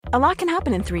A lot can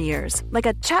happen in 3 years, like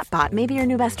a chatbot may be your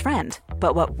new best friend.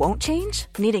 But what won't change?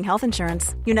 Needing health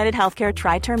insurance. United Healthcare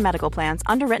Tri-Term Medical Plans,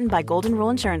 underwritten by Golden Rule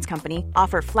Insurance Company,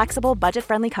 offer flexible,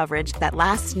 budget-friendly coverage that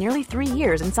lasts nearly 3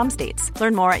 years in some states.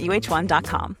 Learn more at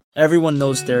uh1.com. Everyone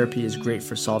knows therapy is great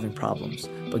for solving problems,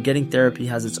 but getting therapy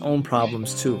has its own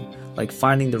problems too, like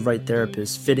finding the right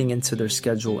therapist, fitting into their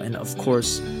schedule, and of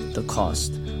course, the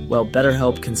cost. Well,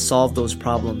 BetterHelp can solve those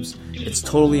problems. It's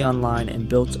totally online and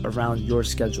built around your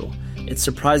schedule. It's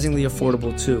surprisingly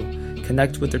affordable too.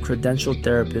 Connect with a credentialed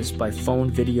therapist by phone,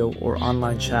 video, or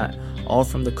online chat, all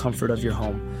from the comfort of your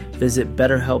home. Visit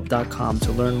BetterHelp.com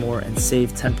to learn more and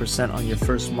save 10% on your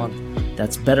first month.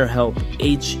 That's BetterHelp,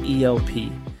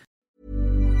 H-E-L-P.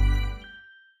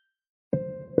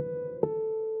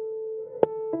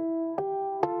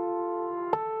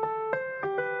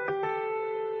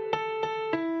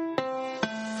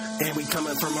 And we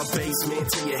coming from a basement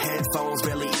to your headphones.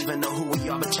 Barely even know who we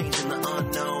are, but changing the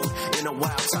unknown. In a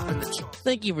while, topping the chart.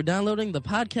 Thank you for downloading the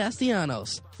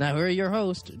Podcastellanos. Now here are your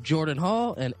hosts, Jordan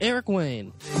Hall and Eric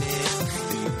Wayne. In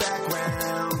the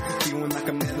background, feeling like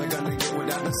I'm never gonna get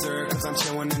what I deserve, 'cause I'm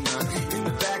chilling in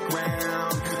the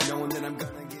background, knowing that I'm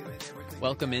gonna give it everything.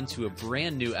 Welcome into a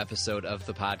brand new episode of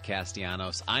the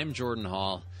Podcastellanos. I'm Jordan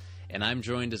Hall. And I'm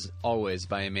joined, as always,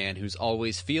 by a man who's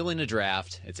always feeling a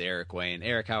draft. It's Eric Wayne.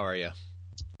 Eric, how are you?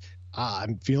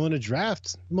 I'm feeling a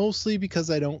draft, mostly because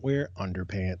I don't wear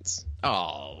underpants.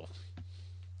 Oh.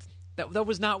 That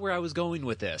was not where I was going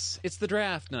with this. It's the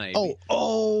draft night.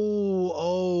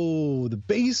 Oh, the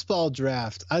baseball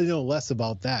draft. I know less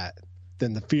about that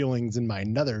than the feelings in my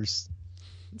nuthers.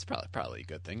 It's probably a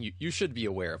good thing. You should be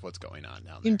aware of what's going on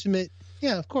down there. Intimate.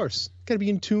 Yeah, of course. Got to be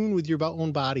in tune with your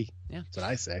own body. Yeah. That's what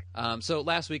I say. So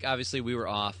last week, obviously, we were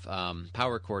off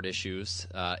power cord issues.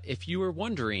 If you were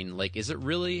wondering, like, is it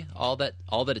really all that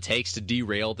it takes to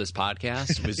derail this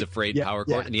podcast was a frayed power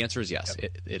cord? And the answer is yes,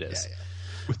 it is. Yeah.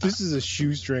 This is a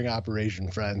shoestring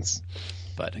operation, friends.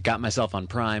 But I got myself on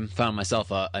Prime, found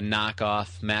myself a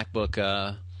knockoff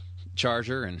MacBook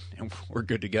charger, and we're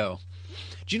good to go.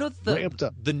 Do you know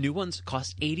that the new ones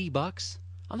cost $80?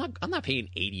 I'm not paying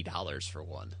 $80 for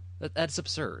one. That's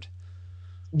absurd.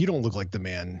 You don't look like the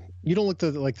man. You don't look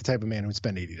like the type of man who would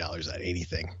spend $80 on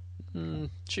anything.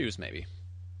 Shoes, maybe.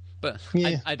 But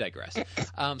yeah. I digress.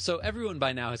 So everyone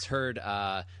by now has heard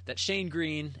that Shane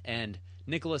Green and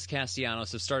Nicholas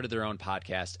Castellanos have started their own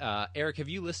podcast. Eric, have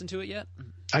you listened to it yet?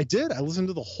 I did. I listened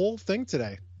to the whole thing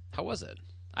today. How was it?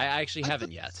 I actually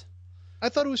haven't yet. I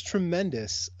thought it was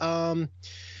tremendous.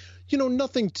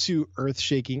 Nothing too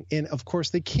earth-shaking. And, of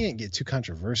course, they can't get too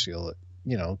controversial,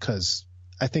 because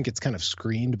I think it's kind of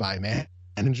screened by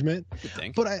management.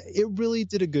 But it really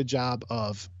did a good job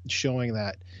of showing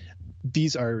that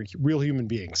these are real human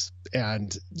beings.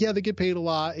 And, yeah, they get paid a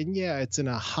lot. And, yeah, it's in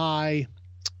a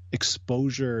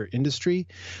high-exposure industry.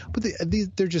 But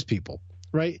they're just people,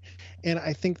 right? And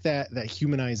I think that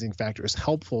humanizing factor is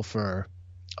helpful for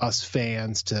us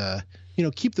fans to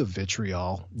keep the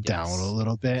vitriol down a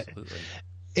little bit. Absolutely.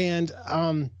 And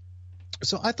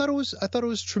so I thought it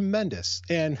was tremendous.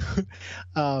 And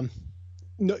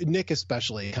Nick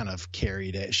especially kind of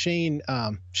carried it. Shane's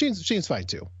fine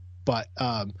too, but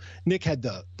Nick had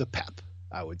the pep,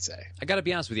 I would say. I got to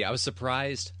be honest with you, I was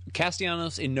surprised.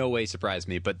 Castellanos in no way surprised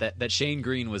me, but that Shane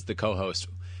Green was the co-host,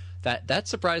 that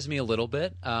surprised me a little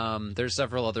bit. There's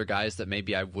several other guys that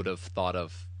maybe I would have thought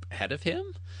of ahead of him.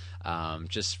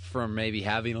 Just from maybe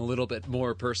having a little bit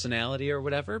more personality or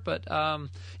whatever. But,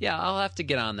 yeah, I'll have to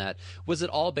get on that. Was it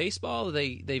all baseball?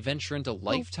 They venture into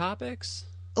life topics?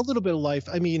 A little bit of life.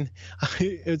 I mean,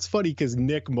 it's funny because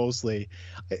Nick mostly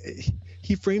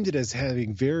he framed it as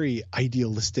having very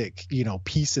idealistic,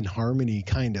 peace and harmony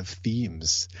kind of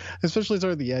themes, especially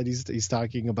toward the end. He's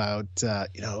talking about,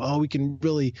 we can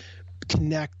really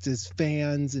connect as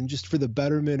fans and just for the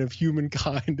betterment of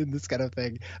humankind and this kind of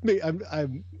thing. I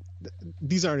mean,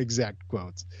 these aren't exact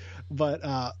quotes, but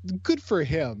good for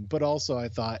him. But also I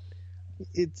thought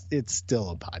it's still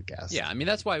a podcast. Yeah. I mean,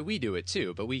 that's why we do it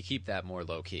too, but we keep that more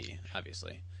low key,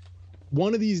 obviously.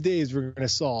 One of these days we're going to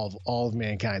solve all of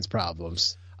mankind's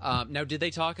problems. Now, did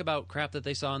they talk about crap that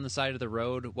they saw on the side of the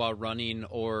road while running,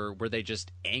 or were they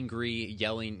just angry,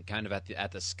 yelling kind of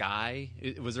at the sky?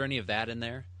 Was there any of that in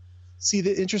there? See,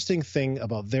 the interesting thing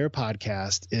about their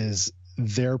podcast is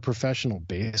they're professional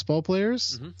baseball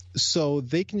players, so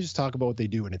they can just talk about what they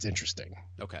do and it's interesting.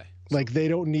 Okay. Like they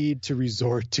don't need to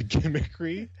resort to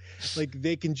gimmickry. Like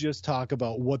they can just talk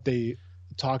about what they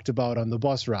talked about on the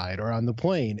bus ride or on the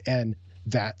plane, and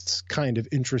that's kind of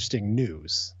interesting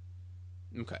news.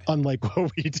 Okay. Unlike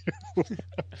what we do.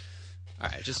 All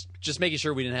right, just making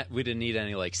sure we didn't need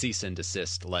any like cease and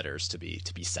desist letters to be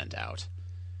sent out.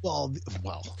 Well,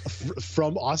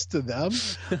 from us to them.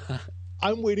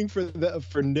 I'm waiting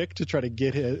for Nick to try to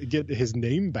get his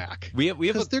name back.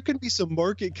 Because there can be some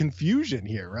market confusion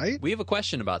here, right? We have a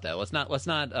question about that. Let's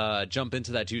not jump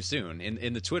into that too soon.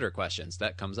 In the Twitter questions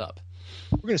that comes up,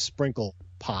 we're going to sprinkle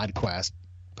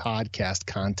podcast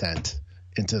content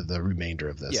into the remainder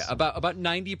of this. Yeah, about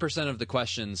 90% of the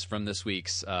questions from this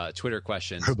week's Twitter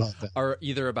questions are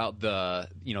either about the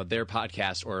their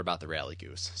podcast or about the Rally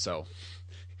Goose. So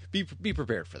be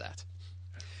prepared for that.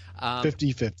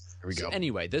 50-50. There we go. So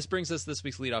anyway, this brings us this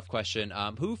week's leadoff question.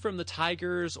 Who from the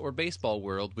Tigers or baseball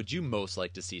world would you most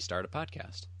like to see start a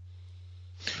podcast?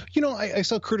 I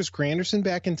saw Curtis Granderson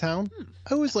back in town.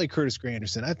 I always like Curtis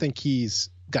Granderson. I think he's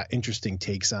got interesting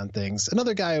takes on things.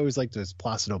 Another guy I always liked was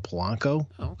Placido Polanco.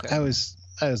 Okay. I always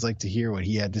like to hear what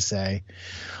he had to say.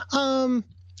 I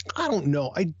don't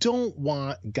know. I don't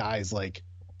want guys like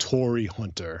Torrey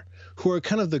Hunter, who are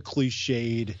kind of the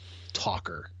cliched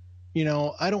talker.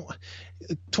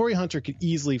 Torrey Hunter could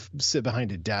easily sit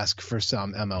behind a desk for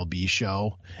some MLB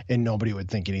show and nobody would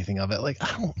think anything of it. Like,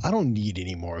 I don't need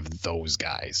any more of those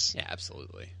guys. Yeah,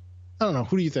 absolutely. I don't know.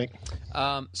 Who do you think?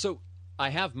 So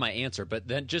I have my answer, but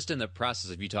then just in the process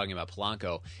of you talking about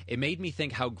Polanco, it made me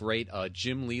think how great a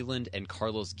Jim Leland and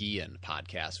Carlos Guillen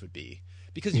podcast would be,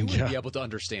 because you wouldn't be able to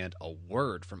understand a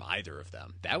word from either of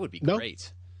them. That would be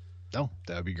great. No,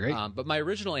 that would be great. But my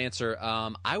original answer,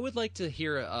 I would like to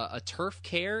hear a turf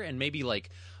care and maybe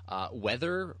like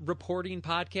weather reporting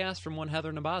podcast from one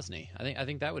Heather Nabosny. I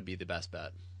think that would be the best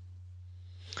bet.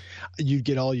 You'd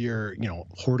get all your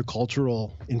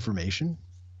horticultural information.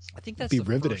 I think that's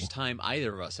riveting. First time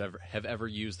either of us have ever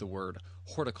used the word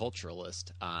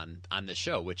horticulturalist on this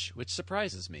show, which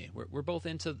surprises me. We're both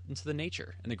into the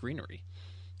nature and the greenery.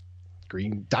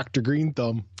 Dr. Green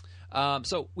Thumb.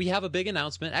 So we have a big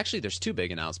announcement. Actually, there's two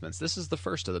big announcements. This is the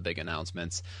first of the big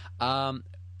announcements. June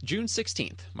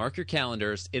 16th, mark your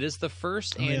calendars. It is the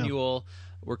first annual,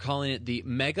 we're calling it the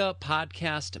Mega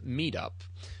Podcast Meetup.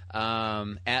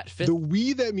 At Fifth. The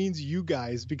we, that means you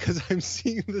guys, because I'm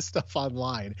seeing this stuff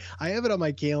online. I have it on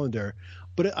my calendar,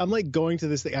 but I'm like going to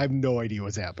this thing. I have no idea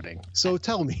what's happening. So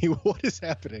tell me, what is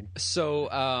happening? So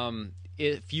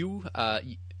if you...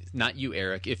 not you,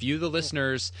 Eric. If you, the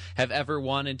listeners, have ever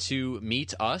wanted to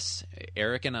meet us,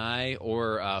 Eric and I,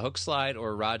 or Hookslide,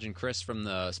 or Raj and Chris from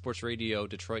the Sports Radio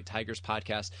Detroit Tigers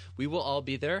podcast, we will all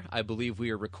be there. I believe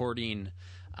we are recording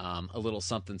a little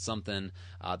something.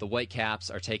 The Whitecaps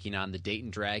are taking on the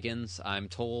Dayton Dragons. I'm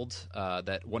told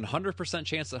that 100%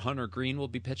 chance that Hunter Green will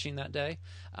be pitching that day.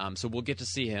 So we'll get to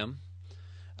see him.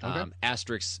 Okay.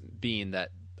 Asterisk being that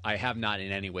I have not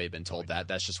in any way been told that.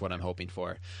 That's just what I'm hoping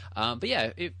for. But yeah,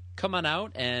 come on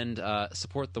out and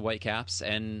support the Whitecaps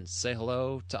and say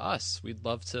hello to us. We'd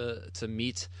love to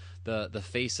meet the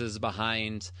faces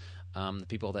behind the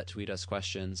people that tweet us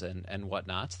questions and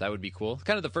whatnot. That would be cool.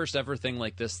 Kind of the first ever thing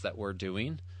like this that we're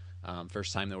doing.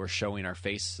 First time that we're showing our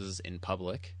faces in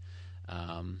public. We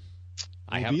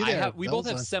both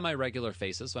have semi-regular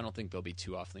faces, so I don't think there'll be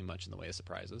too awfully much in the way of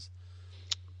surprises.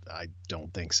 I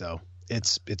don't think so.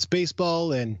 It's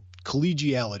baseball and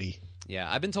collegiality.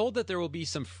 Yeah, I've been told that there will be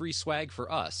some free swag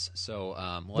for us. So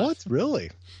what?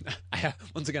 Really?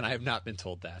 Once again, I have not been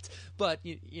told that. But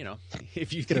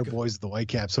if you get our boys at the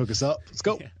Whitecaps, hook us up. Let's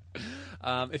go. Yeah.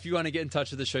 If you want to get in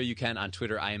touch with the show, you can on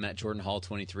Twitter. I am at Jordan Hall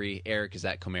 23. Eric is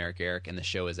at Comeric Eric, and the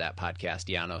show is at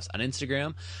Podcastellanos. On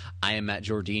Instagram, I am at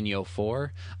Jorginho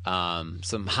 4.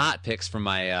 Some hot pics from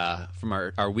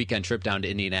our weekend trip down to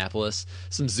Indianapolis.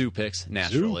 Some zoo pics,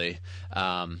 naturally.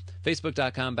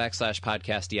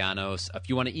 Facebook.com/Podcastellanos. If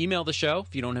you want to email the show,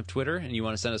 if you don't have Twitter and you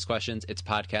want to send us questions, it's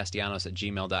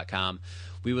podcastellanos@gmail.com.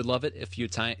 We would love it if you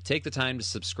take the time to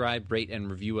subscribe, rate,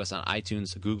 and review us on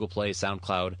iTunes, Google Play,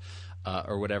 SoundCloud,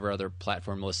 or whatever other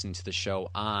platform listening to the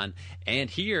show on. And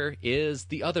here is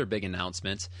the other big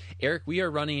announcement. Eric, we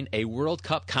are running a World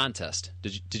Cup contest.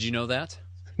 Did you know that?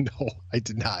 No, I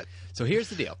did not. So here's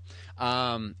the deal.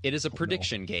 It is a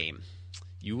prediction game.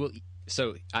 You will...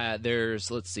 So there's,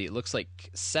 let's see, it looks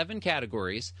like 7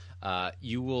 categories.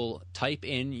 You will type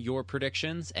in your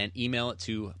predictions and email it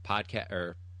to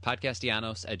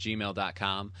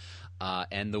podcastellanos@gmail.com.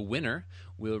 And the winner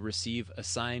will receive a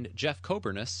signed Jeff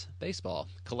Coburnus baseball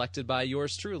collected by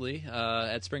yours truly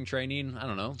at spring training. I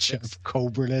don't know. Jeff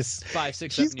Coburnus. 5,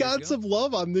 6, 7 years He's got ago. some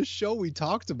love on this show. We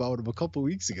talked about him a couple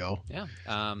weeks ago. Yeah.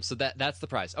 So that's the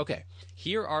prize. Okay.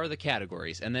 Here are the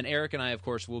categories. And then Eric and I, of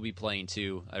course, will be playing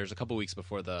too. There's a couple weeks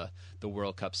before the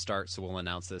World Cup starts, so we'll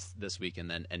announce this week and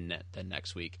then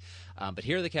next week. But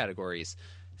here are the categories.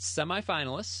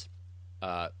 Semifinalists,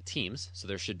 teams, so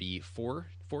there should be four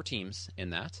teams in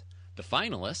that. The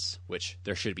finalists, which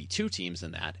there should be 2 teams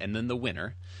in that, and then the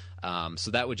winner.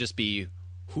 So that would just be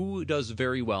who does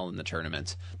very well in the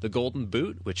tournament. The Golden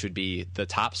Boot, which would be the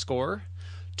top scorer,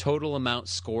 total amount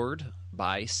scored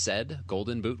by said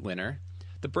Golden Boot winner.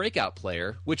 The breakout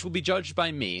player, which will be judged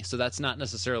by me, so that's not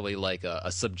necessarily like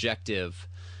a subjective,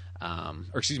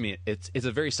 it's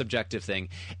a very subjective thing.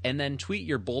 And then tweet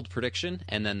your bold prediction,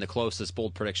 and then the closest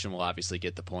bold prediction will obviously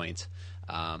get the point.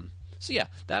 So yeah,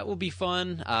 that will be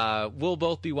fun. We'll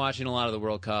both be watching a lot of the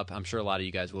World Cup. I'm sure a lot of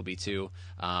you guys will be too.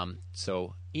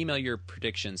 So email your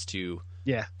predictions to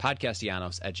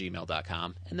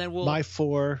podcastellanos@gmail.com, and then we'll. My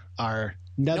 4 are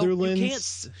Netherlands. No, you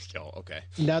can't. Oh, okay.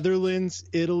 Netherlands,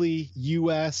 Italy,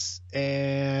 U.S.,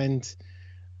 and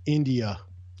India.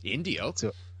 India.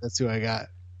 That's who I got.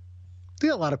 They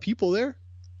got a lot of people there.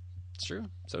 It's true.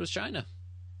 So does China.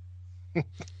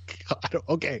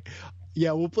 Okay.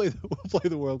 Yeah, we'll play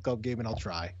the World Cup game, and I'll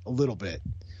try a little bit.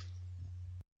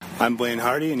 I'm Blaine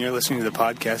Hardy, and you're listening to the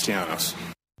Podcastellanos.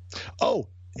 Oh,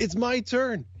 it's my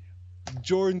turn.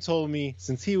 Jordan told me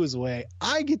since he was away,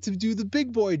 I get to do the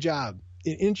big boy job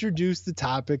and introduce the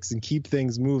topics and keep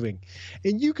things moving.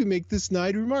 And you can make the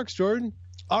snide remarks, Jordan.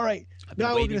 All right. I've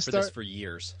been waiting for this for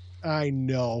years. I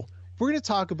know. We're going to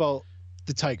talk about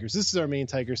the Tigers. This is our main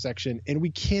Tiger section, and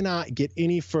we cannot get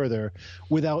any further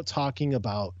without talking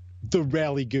about the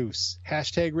Rally Goose.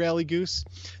 Hashtag Rally Goose.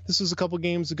 This was a couple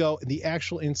games ago. In the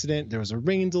actual incident, there was a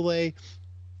rain delay.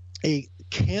 A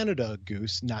Canada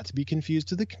goose, not to be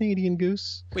confused with the Canadian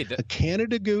goose. Wait, a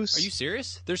Canada goose. Are you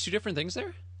serious? There's 2 different things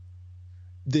there?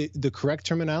 The correct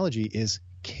terminology is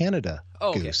Canada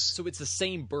goose. Okay. So it's the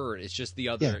same bird. It's just the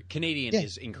other Canadian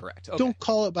is incorrect. Okay. Don't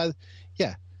call it by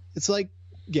it's like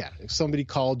if somebody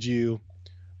called you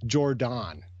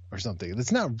Jordan or something.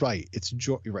 That's not right. It's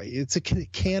right. It's a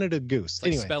Canada goose. It's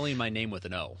like anyway, spelling my name with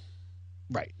an O.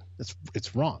 Right.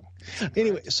 It's wrong.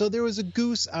 Anyway, so there was a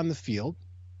goose on the field.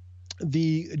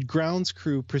 The grounds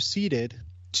crew proceeded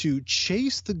to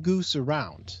chase the goose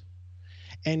around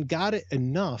and got it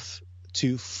enough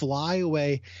to fly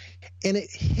away, and it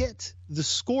hit the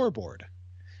scoreboard.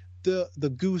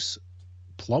 The goose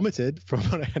plummeted, from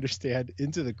what I understand,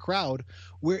 into the crowd,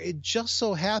 where it just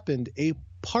so happened a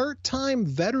part-time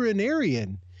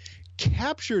veterinarian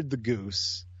captured the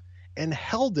goose and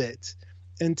held it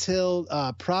until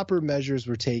proper measures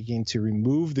were taken to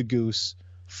remove the goose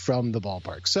from the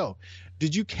ballpark. So,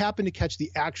 did you happen to catch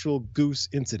the actual goose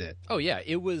incident? Oh, yeah.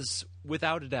 It was,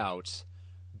 without a doubt,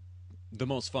 the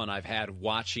most fun I've had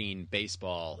watching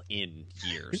baseball in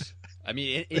years. I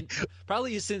mean,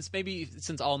 probably since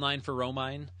all 9 for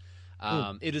Romine.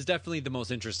 It is definitely the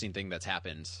most interesting thing that's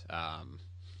happened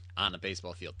on a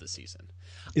baseball field this season.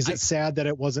 Is it sad that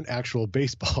it wasn't actual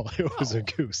baseball? It was a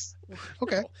goose.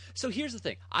 Okay. No. So here's the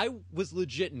thing. I was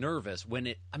legit nervous when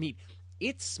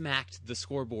it smacked the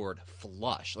scoreboard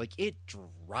flush. Like, it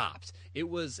dropped. It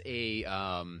was you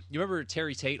remember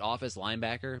Terry Tate, office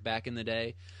linebacker back in the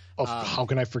day? Oh, how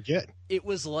can I forget? It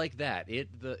was like that.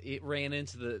 It ran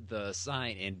into the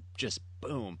sign and just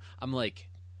boom. I'm like,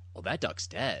 oh, that duck's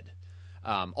dead.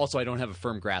 Also, I don't have a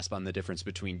firm grasp on the difference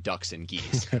between ducks and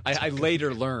geese. I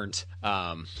later learned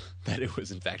that it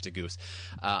was in fact a goose.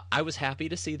 I was happy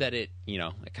to see that it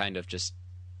kind of just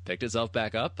picked itself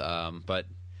back up. But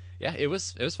yeah, it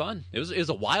was fun. It was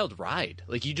a wild ride.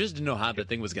 Like, you just didn't know how the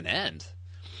thing was going to end.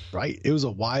 Right. It was a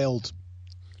wild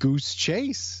goose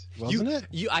chase, wasn't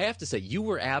it? I have to say, you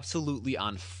were absolutely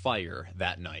on fire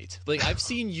that night. Like, I've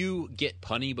seen you get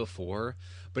punny before,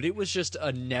 but it was just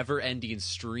a never-ending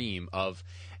stream of,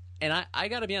 and I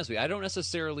got to be honest with you, I don't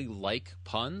necessarily like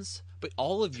puns, but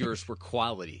all of yours were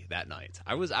quality that night.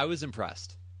 I was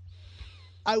impressed.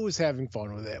 I was having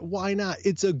fun with it. Why not?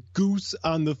 It's a goose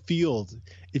on the field.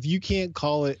 If you can't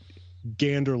call it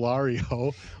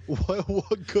Ganderlario,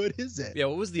 what good is it? Yeah,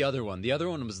 what was the other one? The other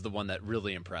one was the one that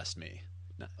really impressed me.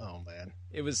 Oh, man.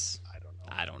 It was... I don't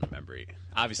know. I don't remember it.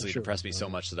 Obviously, it impressed me so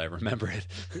much that I remember it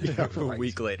a right.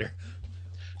 week later.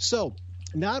 So,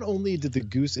 not only did the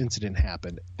goose incident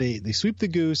happen, they sweep the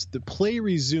goose, the play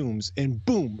resumes, and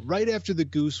boom, right after the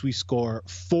goose, we score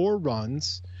 4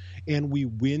 runs, and we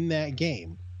win that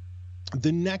game.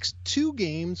 The next 2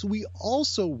 games, we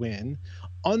also win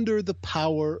under the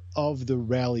power of the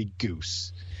Rally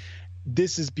Goose.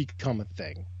 This has become a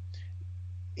thing.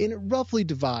 And it roughly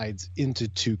divides into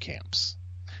 2 camps.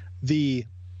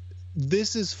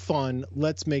 This is fun,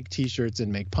 let's make t-shirts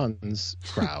and make puns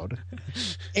crowd,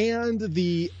 and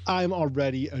the I'm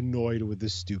already annoyed with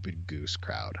this stupid goose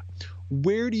crowd.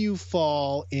 where do you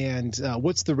fall, and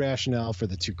what's the rationale for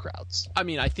the two crowds? I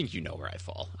mean, I think you know where I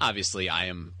fall. Obviously, I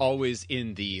am always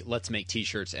in the let's make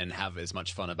T-shirts and have as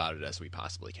much fun about it as we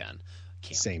possibly can.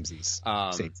 Samesies.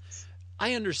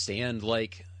 I understand,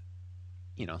 like,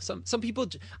 you know, some people.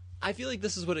 I feel like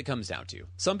this is what it comes down to.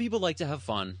 Some people like to have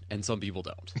fun, and some people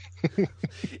don't.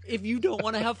 If you don't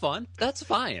want to have fun, that's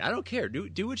fine. I don't care.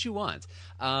 Do what you want.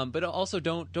 But also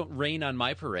don't rain on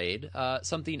my parade.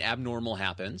 Something abnormal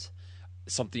happened.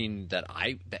 Something that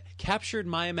captured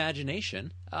my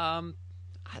imagination.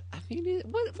 I mean,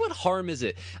 what harm is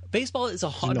it? Baseball is a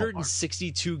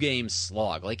 162 game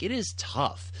slog. Like, it is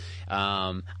tough.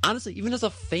 Honestly, even as a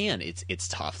fan, it's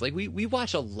tough. Like, we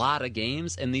watch a lot of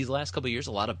games, and these last couple of years,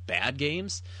 a lot of bad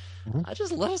games. I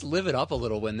just let us live it up a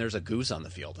little when there's a goose on the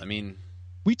field. I mean,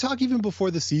 we talk even before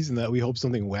the season that we hope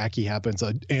something wacky happens.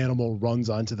 An animal runs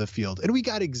onto the field, and we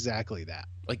got exactly that.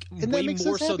 Like, and way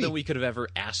more so than we could have ever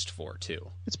asked for, too.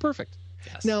 It's perfect.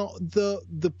 Yes. Now,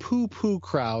 the poo-poo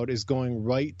crowd is going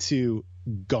right to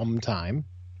Gum Time.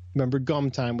 Remember Gum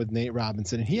Time with Nate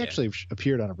Robinson? And he actually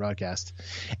appeared on a broadcast.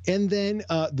 And then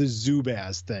the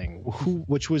Zubaz thing,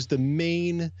 which was the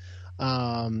main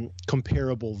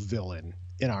comparable villain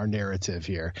in our narrative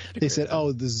here. They said,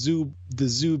 the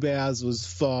Zubaz was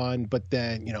fun, but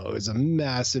then, you know, it was a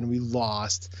mess and we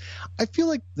lost. I feel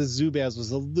like the Zubaz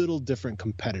was a little different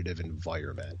competitive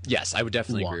environment. Yes, I would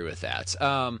definitely agree with that.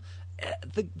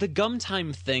 The Gum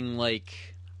Time thing,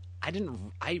 like,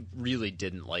 I really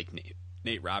didn't like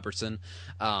Nate Robertson.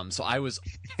 So I was,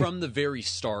 from the very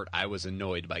start, I was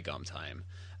annoyed by Gum Time.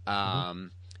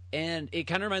 And it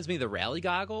kind of reminds me of the rally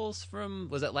goggles from,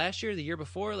 was that last year or the year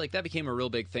before? Like, that became a real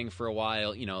big thing for a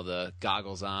while, you know, the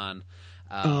goggles on.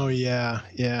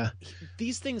 Yeah.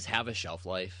 These things have a shelf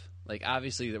life. Like,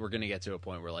 obviously, that we're going to get to a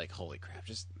point where, like, holy crap,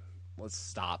 just let's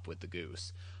stop with the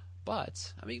goose.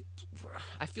 But, I mean,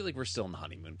 I feel like we're still in the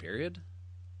honeymoon period.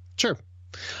 Sure.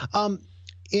 And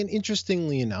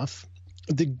interestingly enough,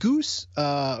 the goose,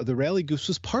 the rally goose,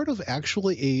 was part of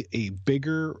actually a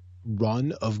bigger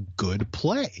run of good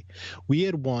play. We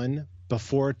had won,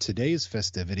 before today's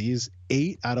festivities,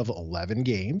 8 out of 11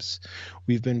 games.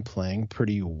 We've been playing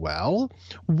pretty well.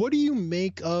 What do you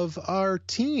make of our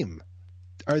team?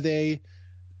 Are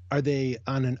they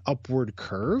on an upward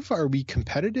curve? Are we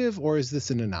competitive, or is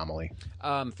this an anomaly?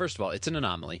 First of all, it's an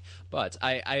anomaly. But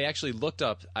I actually looked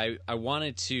up. I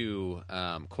wanted to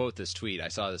quote this tweet. I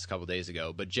saw this a couple days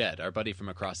ago. But Jed, our buddy from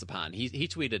across the pond, he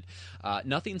tweeted,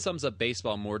 "Nothing sums up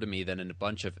baseball more to me than a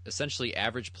bunch of essentially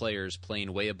average players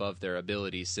playing way above their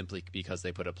abilities simply because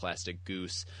they put a plastic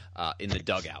goose in the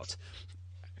dugout."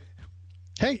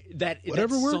 Hey, that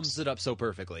sums it up so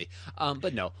perfectly.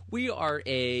 But no, we are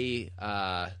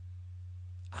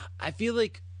I feel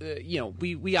like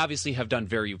we obviously have done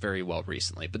very, very well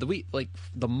recently, but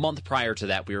the month prior to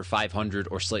that, we were 500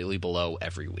 or slightly below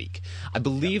every week. I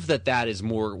believe that is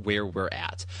more where we're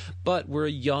at, but we're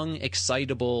a young,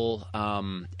 excitable,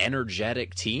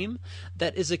 energetic team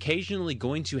that is occasionally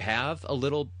going to have a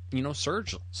little,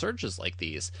 surges like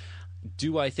these.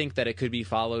 Do I think that it could be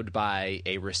followed by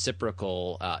a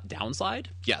reciprocal downslide?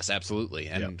 Yes, absolutely.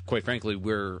 And quite frankly,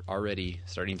 we're already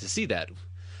starting to see that,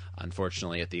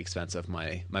 unfortunately, at the expense of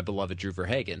my beloved Drew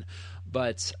Verhagen.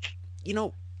 But,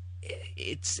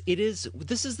 this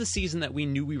is the season that we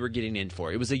knew we were getting in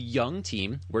for. It was a young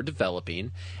team. We're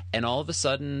developing. And all of a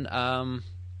sudden,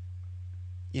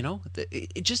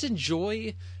 just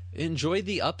enjoy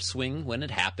the upswing when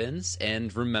it happens,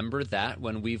 and remember that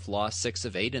when we've lost 6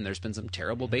 of 8 and there's been some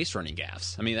terrible base running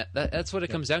gaffes. I mean, that's what it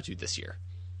comes down to this year.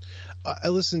 I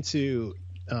listened to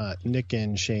Nick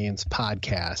and Shane's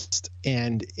podcast,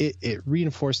 and it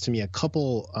reinforced to me a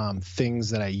couple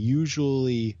things that I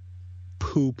usually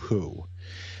poo-poo.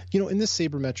 In this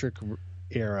sabermetric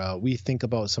era, we think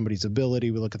about somebody's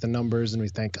ability, we look at the numbers, and we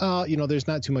think, there's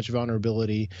not too much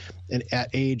vulnerability, and at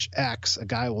age X, a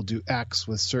guy will do X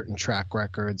with certain track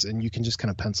records, and you can just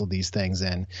kind of pencil these things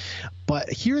in. But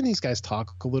hearing these guys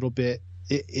talk a little bit,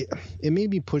 it made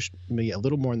me push me a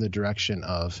little more in the direction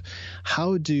of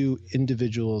how do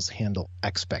individuals handle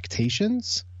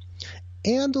expectations,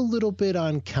 and a little bit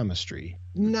on chemistry.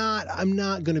 I'm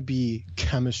not going to be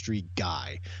chemistry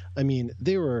guy. I mean,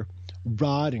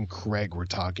 Rod and Craig were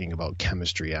talking about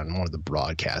chemistry on one of the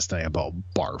broadcasts, and I about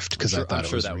barfed because I thought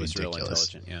it was ridiculous. Real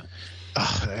intelligent, yeah.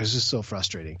 It was just so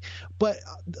frustrating. But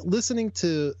listening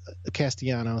to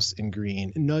Castellanos and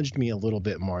Green nudged me a little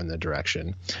bit more in the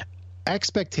direction.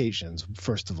 expectations,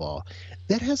 first of all,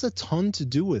 that has a ton to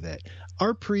do with it.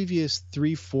 Our previous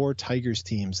 3-4 Tigers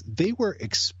teams, they were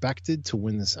expected to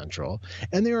win the Central,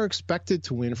 and they were expected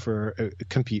to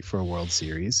compete for a World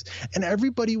Series, and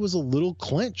everybody was a little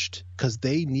clinched because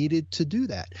they needed to do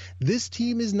that. This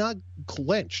team is not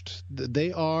clinched.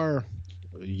 They are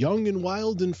young and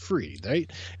wild and free,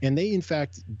 right? And they in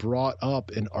fact brought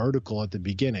up an article at the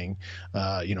beginning,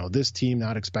 this team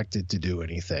not expected to do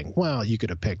anything. Well, you could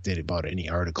have picked it about any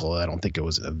article. I don't think it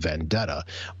was a vendetta,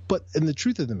 and the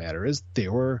truth of the matter is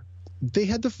they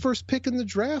had the first pick in the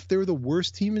draft. They were the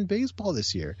worst team in baseball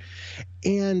this year.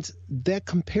 And that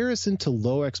comparison to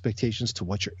low expectations to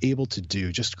what you're able to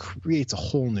do just creates a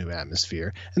whole new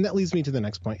atmosphere. And that leads me to the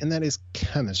next point, and that is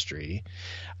chemistry.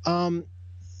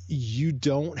 You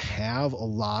don't have a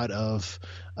lot of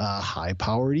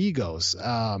high-powered egos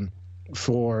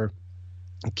for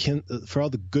all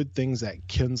the good things that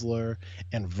Kinsler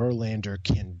and Verlander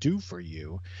can do for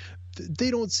you.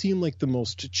 They don't seem like the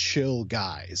most chill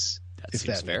guys, if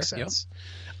that makes sense.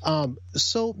 Yep.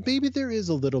 So maybe there is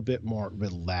a little bit more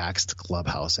relaxed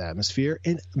clubhouse atmosphere,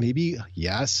 and maybe,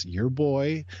 yes, your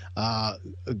boy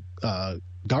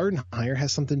Gardenhire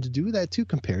has something to do with that too,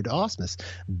 compared to Ausmus.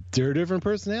 They're different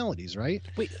personalities, right?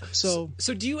 Wait, so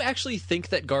do you actually think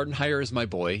that Gardenhire is my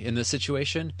boy in this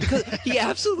situation? Because he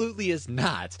absolutely is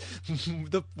not.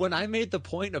 When I made the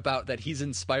point about that he's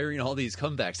inspiring all these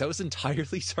comebacks, that was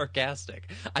entirely sarcastic.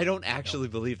 I don't actually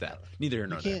believe that. Neither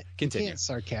nor that. Continue. You can't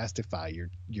sarcastify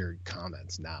your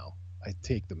comments now. I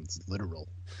take them as literal.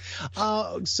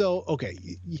 Okay,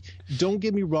 don't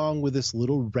get me wrong with this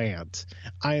little rant.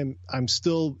 I'm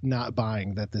still not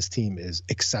buying that this team is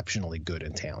exceptionally good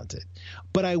and talented,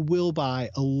 but I will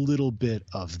buy a little bit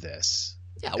of this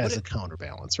as a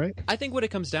counterbalance, right? I think what it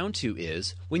comes down to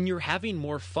is when you're having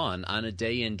more fun on a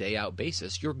day in, day out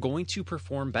basis, you're going to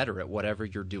perform better at whatever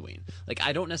you're doing. Like,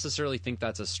 I don't necessarily think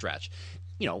that's a stretch.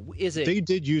 Is it? They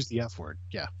did use the F word.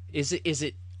 Yeah. Is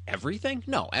it everything?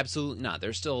 No, absolutely not.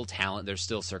 There's still talent. There's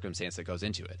still circumstance that goes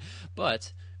into it.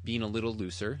 But being a little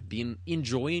looser,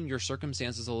 enjoying your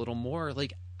circumstances a little more,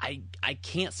 like I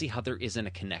can't see how there isn't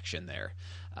a connection there.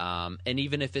 And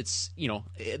even if it's,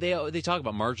 they talk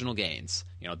about marginal gains,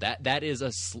 that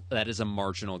is a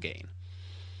marginal gain.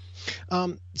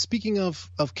 Speaking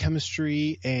of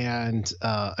chemistry and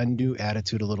a new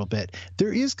attitude a little bit,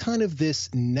 there is kind of this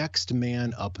next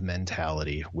man up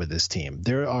mentality with this team.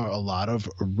 There are a lot of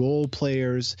role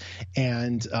players,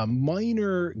 and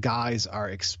minor guys are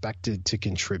expected to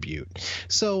contribute.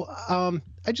 So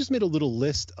I just made a little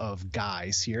list of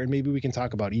guys here, and maybe we can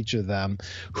talk about each of them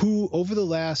who over the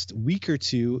last week or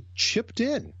two chipped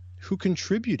in, who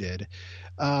contributed.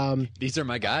 These are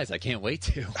my guys. I can't wait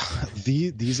to.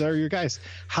 These are your guys.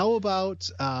 How about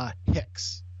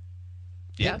Hicks?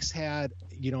 Yeah. Hicks had,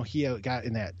 he got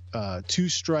in that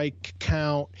 2-strike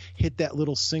count, hit that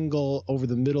little single over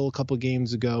the middle a couple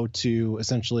games ago to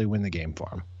essentially win the game for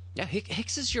him. Yeah,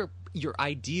 Hicks is your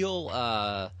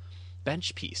ideal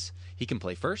bench piece. He can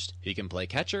play first. He can play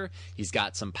catcher. He's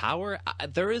got some power.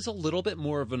 There is a little bit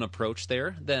more of an approach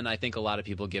there than I think a lot of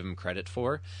people give him credit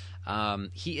for.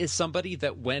 He is somebody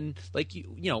that when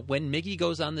Miggy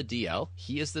goes on the DL,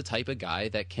 he is the type of guy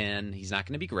that he's not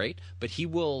going to be great, but he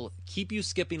will keep you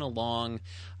skipping along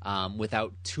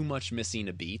without too much missing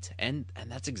a beat. And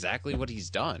that's exactly what he's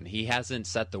done. He hasn't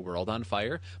set the world on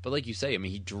fire, but like you say,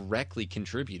 he directly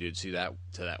contributed to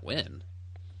that win.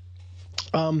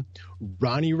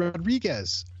 Ronnie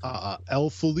Rodriguez, El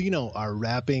Folino, our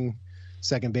rapping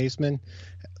second baseman,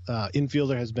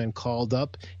 infielder, has been called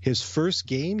up. His first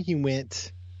game, he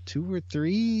went 2 or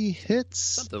 3 hits,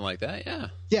 something like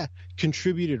that. Yeah,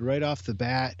 contributed right off the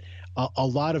bat. A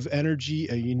lot of energy,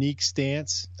 a unique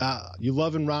stance. You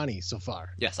loving Ronnie so far?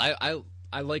 Yes,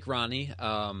 I like Ronnie.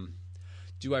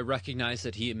 Do I recognize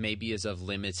that he maybe is of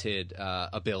limited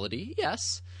ability?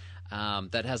 Yes.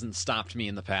 That hasn't stopped me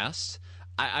in the past.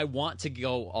 I want to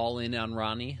go all in on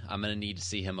Ronnie. I'm going to need to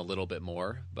see him a little bit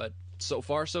more, but so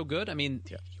far so good.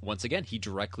 Once again, he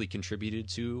directly contributed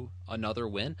to another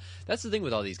win. That's the thing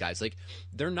with all these guys. Like,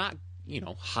 they're not,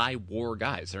 high WAR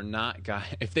guys. They're not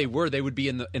guys. If they were, they would be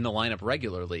in the lineup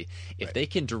regularly. If Right. they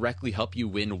can directly help you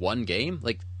win one game,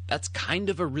 like, that's kind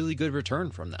of a really good return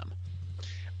from them.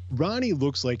 Ronnie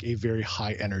looks like a very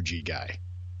high energy guy.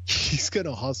 He's going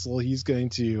to hustle. He's going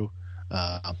to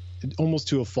almost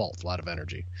to a fault, a lot of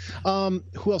energy.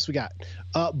 Who else we got?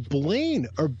 Blaine,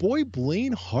 our boy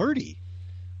Blaine Hardy.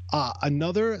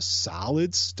 Another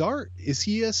solid start. Is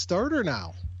he a starter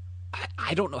now?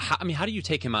 I don't know how. How do you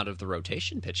take him out of the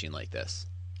rotation pitching like this?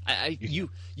 You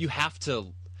have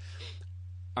to.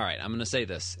 All right, I'm going to say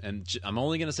this, and I'm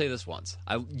only going to say this once.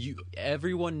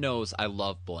 Everyone knows I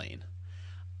love Blaine.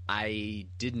 I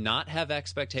did not have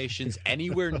expectations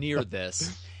anywhere near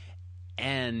this,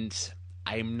 and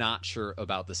I'm not sure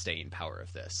about the staying power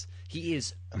of this. He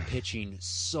is pitching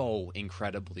so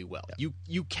incredibly well.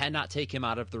 You cannot take him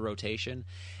out of the rotation,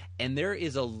 and there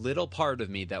is a little part of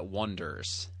me that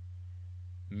wonders,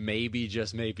 maybe,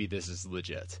 just maybe, this is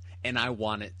legit, and I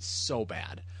want it so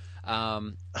bad.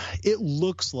 It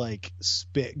looks like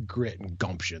spit, grit, and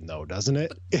gumption, though, doesn't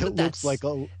it? It looks like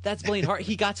that's Blaine Hart.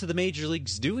 He got to the major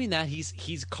leagues doing that.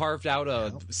 He's carved out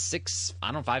a 5, 6,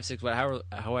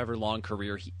 however long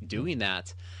career doing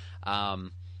that.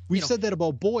 We've said that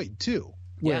about Boyd too,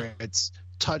 where it's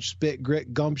touch, spit,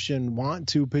 grit, gumption, want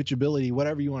to, pitchability,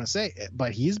 whatever you want to say.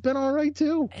 But he's been all right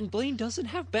too. And Blaine doesn't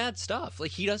have bad stuff. Like,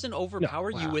 he doesn't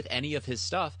overpower you with any of his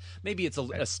stuff. Maybe it's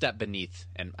a step beneath,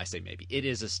 and I say maybe it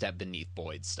is a step beneath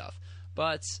Boyd's stuff.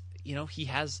 But he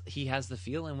has the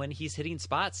feel, and when he's hitting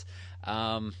spots,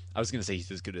 I was going to say he's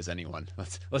as good as anyone.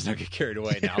 Let's not get carried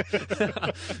away now.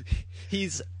 He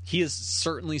is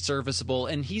certainly serviceable,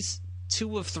 and he's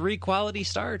 2 of 3 quality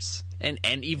starts, and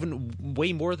even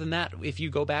way more than that if you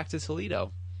go back to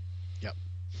Toledo. Yep.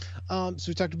 So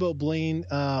we talked about Blaine.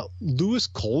 Lewis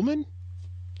Coleman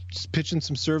just pitching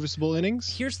some serviceable innings.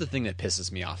 Here's the thing that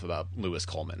pisses me off about Lewis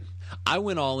Coleman. I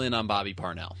went all in on Bobby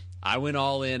Parnell. I went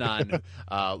all in on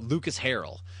Lucas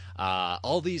Harrell.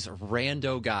 All these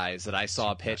rando guys that I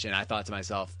saw pitch, and I thought to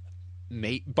myself,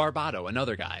 Barbado,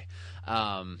 another guy.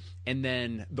 And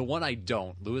then the one I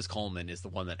don't, Lewis Coleman, is the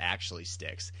one that actually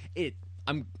sticks.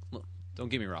 Don't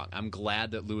get me wrong, I'm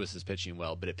glad that Lewis is pitching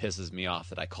well, but it pisses me off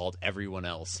that I called everyone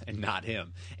else and not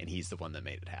him, and he's the one that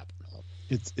made it happen.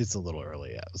 It's a little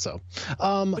early, yeah. So,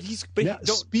 but he's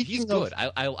good.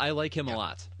 I like him a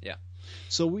lot. Yeah.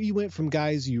 So we went from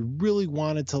guys you really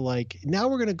wanted to like. Now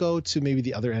we're going to go to maybe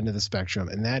the other end of the spectrum,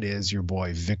 and that is your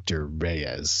boy Victor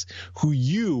Reyes, who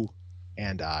you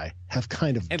and I have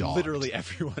kind of dogged. Literally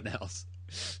everyone else.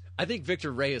 I think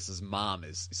Victor Reyes' mom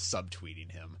is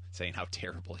subtweeting him, saying how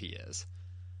terrible he is.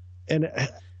 And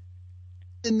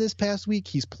in this past week,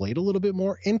 he's played a little bit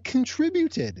more and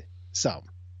contributed some.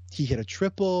 He hit a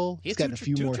triple. He's gotten a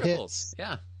few more triples. hits.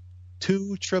 Yeah.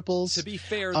 2 triples. To be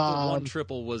fair, the one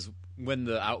triple was when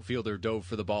the outfielder dove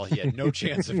for the ball he had no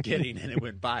chance of getting, and it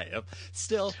went by him.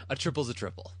 Still, a triple's a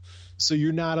triple. So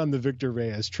you're not on the Victor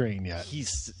Reyes train yet.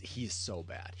 He's so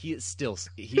bad. He's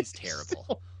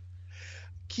terrible.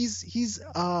 He's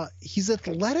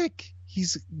athletic.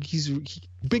 He's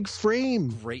big frame.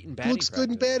 Great in batting. Looks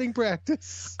good in batting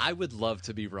practice. I would love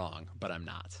to be wrong, but I'm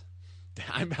not.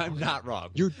 I'm not wrong.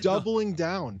 You're doubling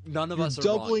down. None of us are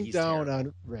doubling wrong. down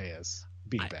on Reyes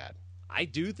being bad. I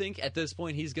do think at this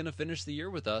point he's going to finish the year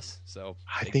with us. So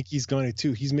I think he's going to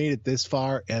too. He's made it this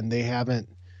far, and they haven't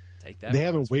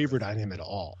wavered on him at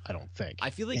all. I don't think. I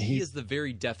feel like he is the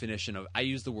very definition of. I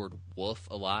use the word wolf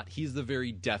a lot. He's the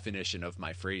very definition of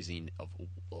my phrasing of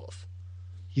wolf.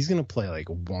 He's going to play like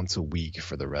once a week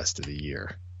for the rest of the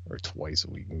year, or twice a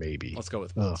week, maybe. Let's go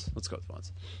with once.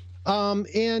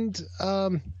 And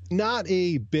not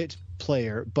a bit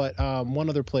player, but one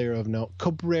other player of note.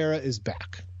 Cabrera is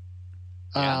back.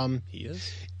 Yeah, he is.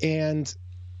 And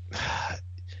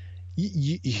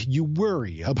you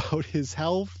worry about his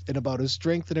health and about his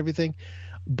strength and everything,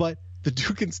 but the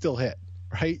dude can still hit,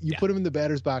 right? You put him in the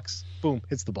batter's box, boom,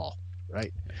 hits the ball,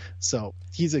 right? So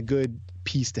he's a good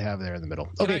piece to have there in the middle.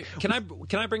 Can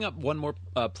I bring up one more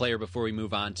player before we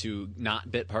move on to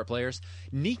not bit part players?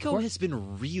 Nico has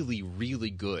been really,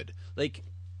 really good. Like,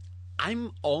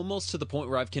 I'm almost to the point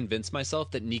where I've convinced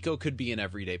myself that Nico could be an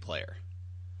everyday player.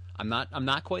 I'm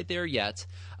not quite there yet.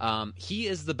 He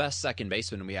is the best second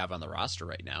baseman we have on the roster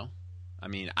right now. I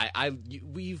mean,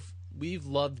 we've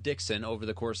loved Dixon over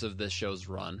the course of this show's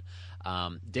run.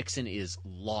 Dixon is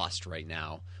lost right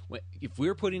now. If we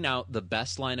were putting out the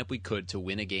best lineup we could to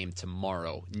win a game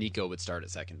tomorrow, Nico would start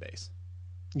at second base.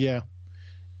 Yeah,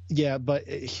 but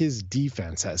his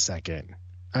defense at second.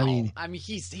 I mean,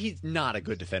 he's not a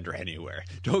good defender anywhere.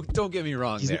 Don't get me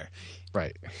wrong there.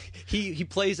 Right. He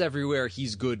plays everywhere.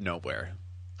 He's good nowhere.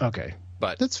 Okay,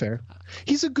 but that's fair.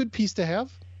 He's a good piece to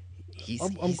have.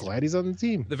 I'm glad he's on the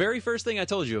team. The very first thing I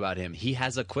told you about him, he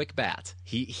has a quick bat.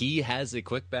 He has a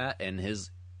quick bat, and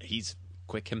he's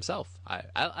quick himself.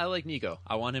 I like Nico.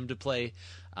 I want him to play.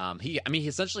 He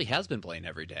essentially has been playing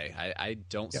every day. I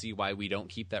don't see why we don't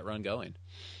keep that run going.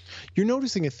 You're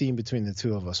noticing a theme between the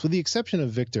two of us, with the exception of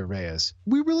Victor Reyes.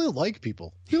 We really like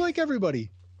people. We like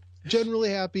everybody. Generally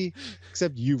happy,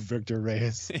 except you, Victor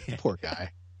Reyes. Poor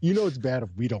guy. You know it's bad if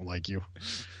we don't like you.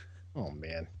 Oh,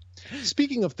 man.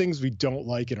 Speaking of things we don't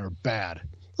like and are bad,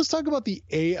 Let's talk about the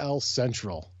AL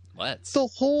Central. Let's. The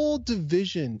whole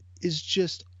division is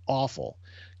just awful.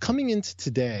 Coming into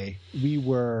today, we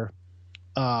were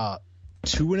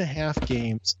 2.5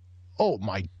 games. Oh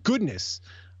my goodness.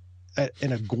 An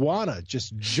iguana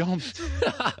just jumped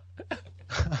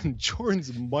on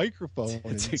Jordan's microphone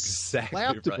That's and exactly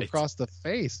slapped him right. across the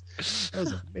face. That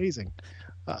was amazing.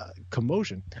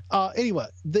 Commotion. Anyway,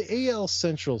 the AL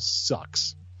Central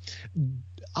sucks.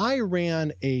 I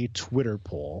ran a Twitter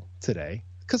poll today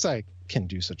because I can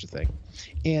do such a thing.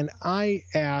 And I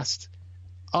asked,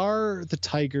 are the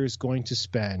Tigers going to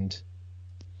spend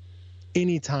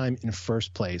any time in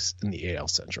first place in the AL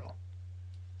Central?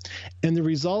 And the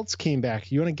results came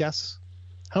back. You want to guess?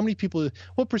 How many people,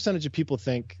 what percentage of people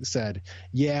said,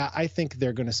 yeah, I think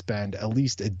they're going to spend at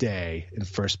least a day in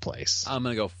first place? I'm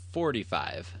going to go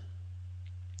 45.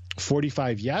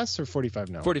 45 yes or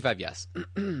 45 no? 45 yes.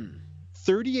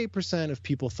 38% of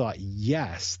people thought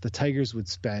yes, the Tigers would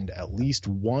spend at least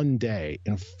one day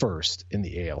in first in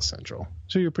the AL Central.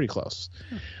 So you're pretty close.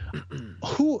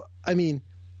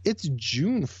 It's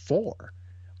June 4.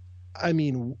 I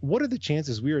mean, what are the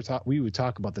chances we would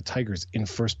talk about the Tigers in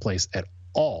first place at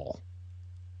all?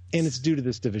 And it's due to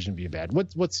this division being bad.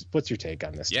 What's your take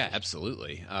on this? Yeah,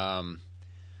 absolutely. I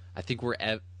think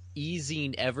we're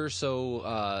easing ever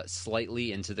so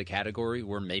slightly into the category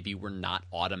where maybe we're not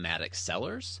automatic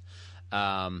sellers.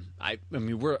 I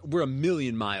mean, we're a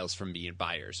million miles from being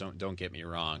buyers. Don't get me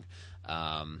wrong.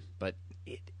 But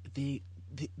the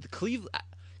Cleveland.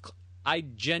 I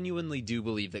genuinely do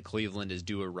believe that Cleveland is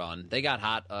due a run. They got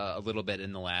hot a little bit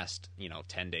in the last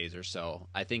 10 days or so.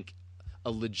 I think a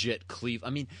legit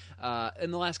Cleveland. I mean, in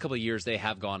the last couple of years, they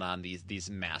have gone on these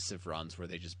massive runs where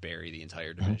they just bury the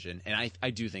entire division, and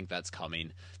I do think that's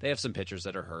coming. They have some pitchers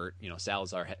that are hurt.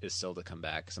 Salazar is still to come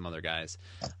back. Some other guys,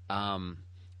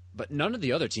 but none of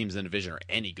the other teams in the division are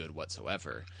any good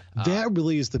whatsoever. That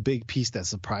really is the big piece that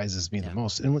surprises me the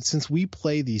most. And since we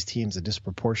play these teams a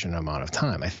disproportionate amount of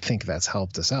time, I think that's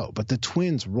helped us out. But the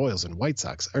Twins, Royals, and White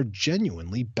Sox are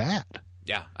genuinely bad.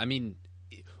 Yeah, I mean,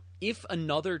 if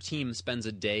another team spends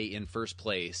a day in first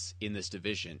place in this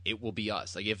division, it will be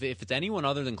us. Like if it's anyone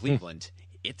other than Cleveland,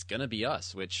 it's gonna be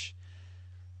us. Which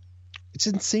it's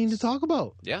insane to talk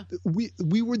about. Yeah,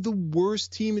 we were the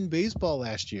worst team in baseball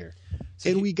last year,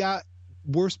 and we got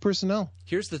worse personnel.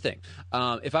 Here's the thing: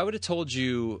 if I would have told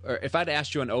you, or if I'd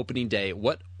asked you on opening day,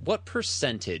 what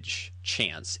percentage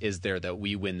chance is there that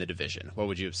we win the division? What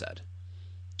would you have said?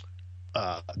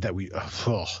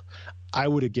 I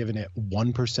would have given it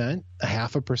 1%,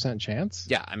 0.5% chance.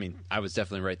 Yeah, I mean, I was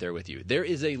definitely right there with you. There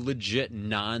is a legit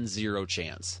non-zero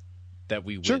chance that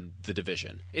we win the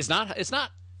division. It's not. It's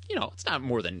not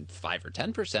more than 5 or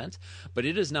 10%, but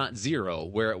it is not zero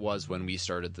where it was when we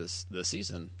started the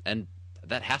season, and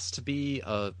that has to be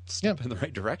a step in the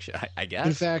right direction, I guess.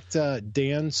 In fact,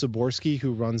 Dan Saborski,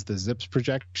 who runs the Zips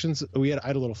projections, I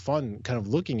had a little fun kind of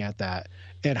looking at that.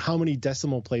 And how many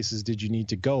decimal places did you need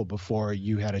to go before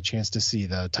you had a chance to see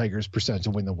the Tigers' percent to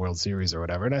win the World Series or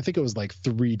whatever? And I think it was like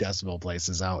 3 decimal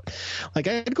places out. Like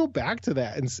I had to go back to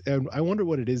that, and I wonder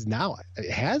what it is now.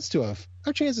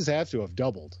 Our chances have to have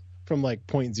doubled from like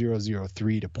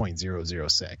 0.003 to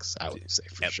 0.006. I would say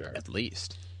for sure. At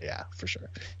least. Yeah, for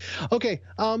sure. Okay,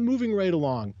 moving right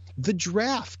along. The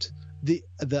draft, the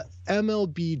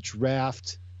MLB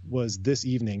draft was this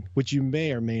evening, which you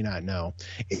may or may not know.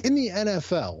 In the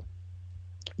NFL,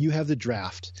 you have the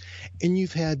draft, and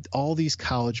you've had all these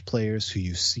college players who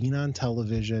you've seen on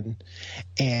television,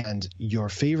 and your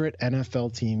favorite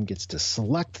NFL team gets to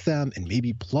select them and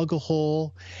maybe plug a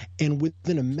hole, and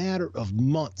within a matter of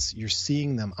months, you're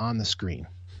seeing them on the screen.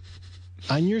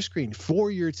 On your screen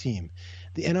for your team.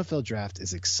 The NFL draft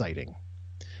is exciting.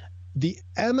 The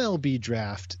MLB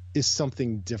draft is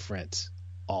something different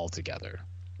altogether,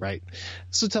 right?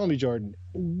 So tell me, Jordan,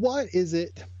 what is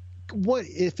it? What,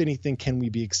 if anything, can we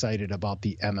be excited about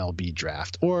the MLB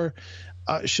draft? Or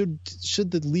should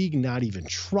the league not even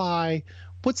try?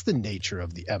 What's the nature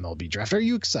of the MLB draft? Are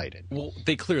you excited? Well,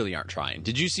 they clearly aren't trying.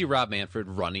 Did you see Rob Manfred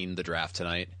running the draft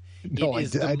tonight? No, I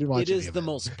didn't watch it. It is the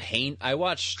most pain. I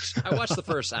watched the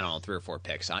first, 3 or 4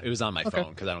 picks. It was on my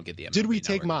phone because I don't get the MLB Did we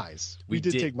take network. Mize? We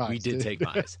did take Mize. We did take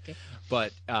Mize.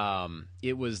 But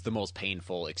it was the most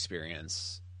painful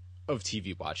experience of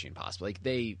TV watching possible.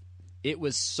 It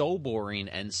was so boring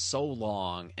and so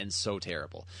long and so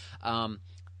terrible.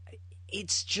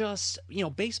 It's just,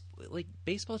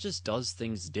 baseball just does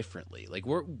things differently.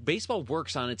 Baseball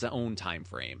works on its own time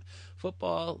frame.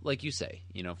 Football, like you say,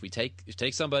 if we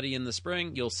take somebody in the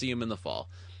spring, you'll see them in the fall.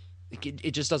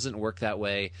 It just doesn't work that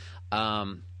way.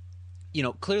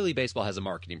 clearly baseball has a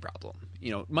marketing problem.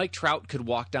 Mike Trout could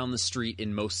walk down the street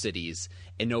in most cities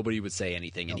and nobody would say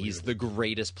anything, and he's the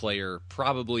greatest player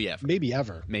probably ever. Maybe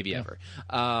ever. Ever.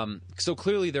 So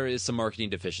clearly there is some marketing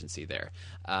deficiency there.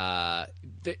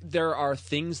 There are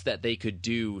things that they could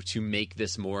do to make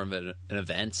this more of an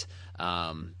event,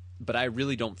 but I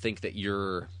really don't think that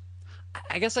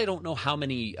I guess I don't know how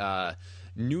many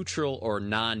neutral or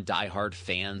non-diehard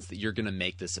fans that you're going to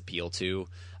make this appeal to.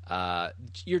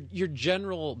 Your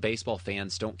general baseball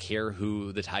fans don't care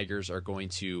who the Tigers are going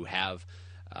to have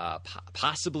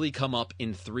possibly come up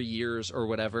in 3 years or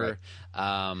whatever.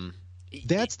 Right.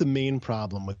 That's the main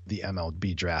problem with the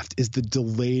MLB draft, is the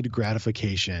delayed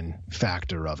gratification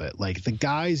factor of it. Like, the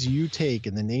guys you take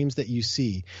and the names that you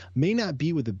see may not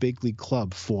be with the big league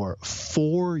club for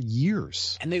 4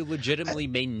 years. And they legitimately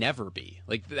may never be.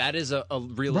 Like, that is a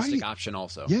realistic option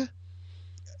also. Yeah.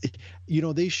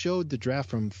 They showed the draft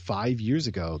from 5 years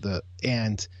ago,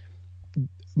 and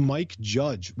Mike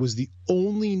Judge was the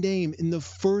only name in the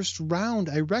first round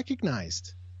I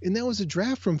recognized. And that was a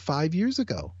draft from 5 years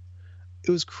ago. It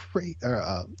was crazy.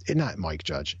 Not Mike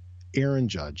Judge, Aaron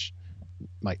Judge.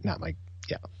 Not Mike.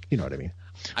 Yeah, you know what I mean.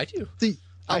 I do.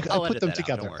 I put them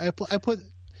together.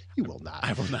 You will not.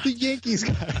 I will not. The Yankees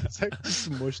guys are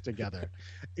smushed together.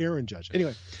 Aaron Judge.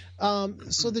 Anyway,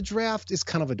 so the draft is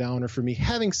kind of a downer for me.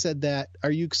 Having said that, are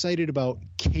you excited about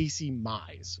Casey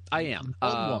Mize? I am.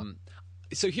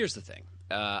 So here's the thing.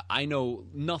 I know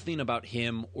nothing about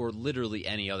him or literally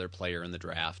any other player in the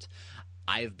draft.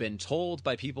 I've been told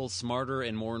by people smarter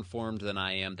and more informed than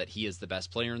I am that he is the best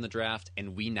player in the draft,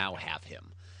 and we now have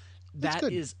him. That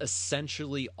is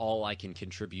essentially all I can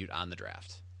contribute on the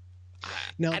draft.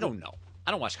 I don't know.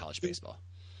 I don't watch college baseball.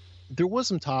 There was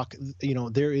some talk,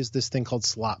 there is this thing called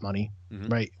slot money,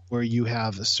 right, where you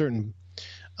have a certain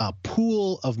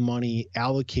pool of money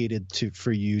allocated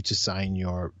for you to sign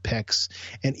your picks,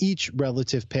 and each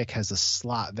relative pick has a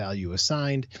slot value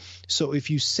assigned. So if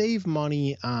you save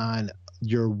money on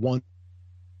your one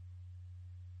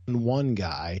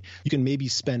guy, you can maybe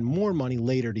spend more money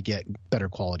later to get better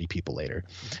quality people later.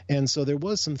 And so there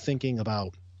was some thinking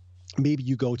about maybe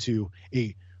you go to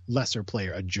a lesser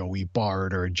player, a Joey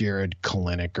Bart or a Jared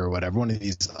Kalenic or whatever, one of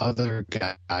these other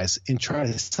guys, and try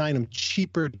to sign them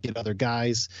cheaper to get other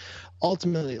guys.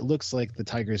 Ultimately, it looks like the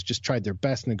Tigers just tried their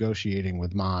best negotiating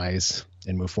with Mize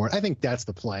and move forward. I think that's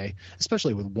the play,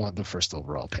 especially with the first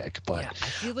overall pick. But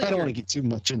I don't want to get too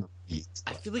much in the weeds.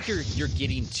 I feel like you're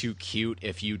getting too cute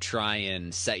if you try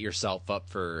and set yourself up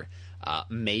for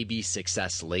maybe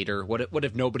success later. What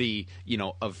if nobody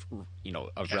of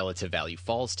relative value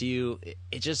falls to you?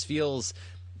 It just feels,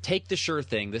 take the sure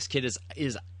thing. This kid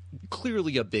is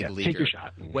clearly a big leaguer. Take your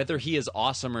shot. Whether he is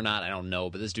awesome or not, I don't know,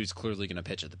 but this dude's clearly going to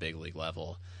pitch at the big league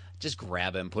level. Just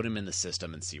grab him, put him in the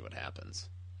system, and see what happens.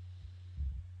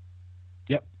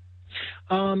 Yep.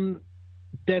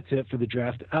 That's it for the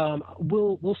draft.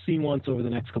 We'll see once over the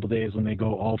next couple of days when they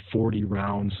go all 40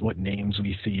 rounds what names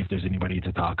we see, if there's anybody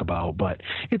to talk about. But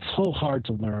it's so hard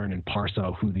to learn and parse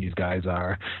out who these guys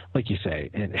are, like you say.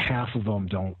 And half of them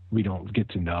we don't get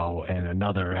to know, and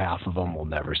another half of them we'll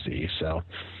never see. So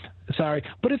sorry,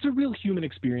 but it's a real human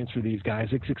experience for these guys.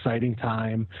 It's exciting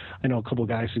time. I know a couple of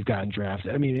guys who've gotten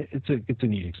drafted. I mean, it's a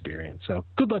neat experience. So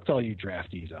good luck to all you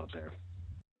draftees out there.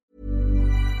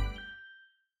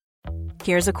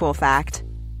 Here's a cool fact.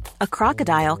 A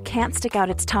crocodile can't stick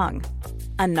out its tongue.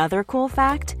 Another cool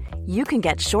fact, you can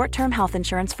get short-term health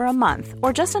insurance for a month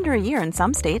or just under a year in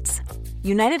some states.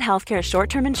 United Healthcare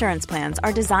short-term insurance plans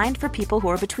are designed for people who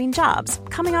are between jobs,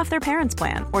 coming off their parents'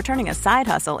 plan, or turning a side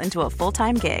hustle into a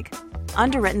full-time gig.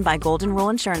 Underwritten by Golden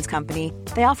Rule Insurance Company,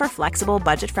 they offer flexible,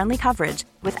 budget-friendly coverage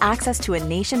with access to a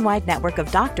nationwide network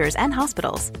of doctors and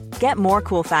hospitals. Get more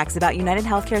cool facts about United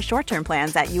Healthcare short-term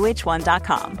plans at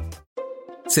uh1.com.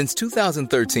 Since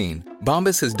 2013,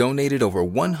 Bombas has donated over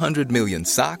 100 million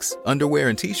socks, underwear,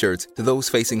 and T-shirts to those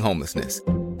facing homelessness.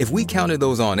 If we counted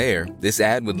those on air, this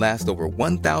ad would last over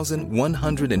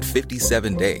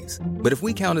 1,157 days. But if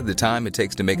we counted the time it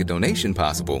takes to make a donation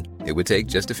possible, it would take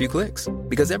just a few clicks.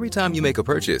 Because every time you make a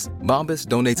purchase, Bombas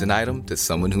donates an item to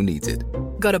someone who needs it.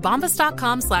 Go to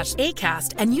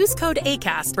bombas.com/ACAST and use code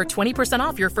ACAST for 20%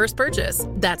 off your first purchase.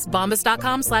 That's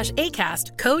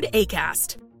bombas.com/ACAST, code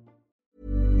ACAST.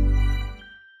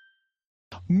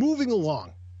 Moving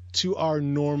along to our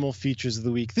normal features of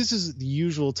the week. This is the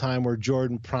usual time where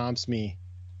Jordan prompts me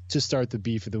to start the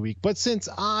beef of the week. But since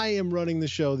I am running the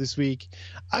show this week,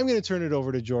 I'm going to turn it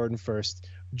over to Jordan first.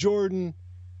 Jordan,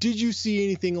 did you see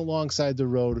anything alongside the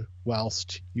road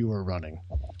whilst you were running?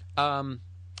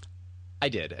 I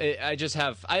did.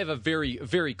 I have a very,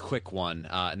 very quick one,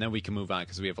 and then we can move on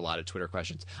because we have a lot of Twitter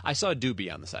questions. I saw a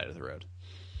doobie on the side of the road.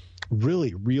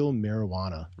 Really? Real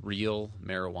marijuana? Real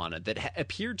marijuana that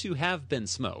appeared to have been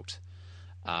smoked.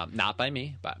 Not by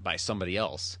me, but by somebody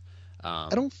else. I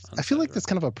feel like that's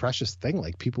kind of a precious thing.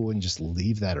 Like people wouldn't just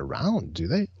leave that around, do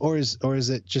they? Or is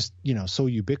it just, so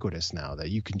ubiquitous now that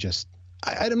you can just,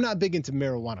 I'm not big into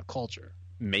marijuana culture.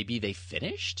 Maybe they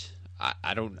finished?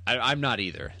 I'm not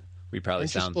either. We probably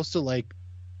Aren't you supposed to like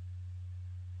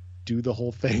do the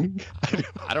whole thing?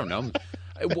 I don't know.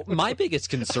 My biggest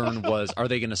concern was, are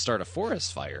they going to start a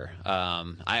forest fire?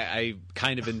 I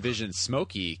kind of envisioned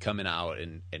Smokey coming out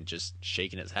and just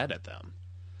shaking his head at them.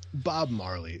 Bob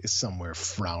Marley is somewhere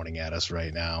frowning at us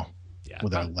right now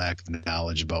with our lack of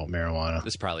knowledge about marijuana.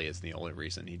 This probably isn't the only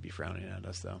reason he'd be frowning at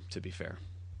us, though, to be fair.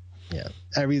 Yeah,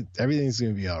 everything's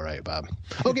going to be all right, Bob.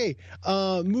 Okay,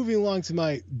 moving along to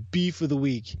my beef of the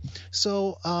week.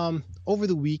 So over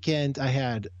the weekend, I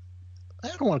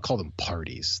don't want to call them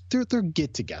parties. They're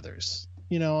get-togethers.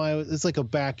 It's like a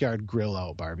backyard grill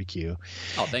out barbecue.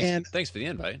 Oh, thanks for the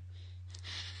invite.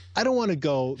 I don't want to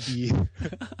go be...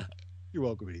 You're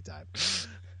welcome anytime.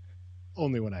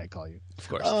 Only when I call you. Of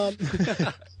course.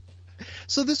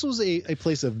 So this was a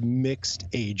place of mixed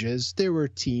ages. There were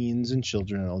teens and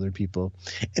children and older people.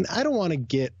 And I don't want to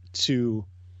get to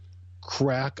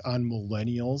crack on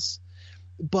millennials,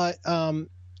 but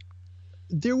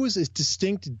there was a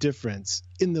distinct difference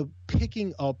in the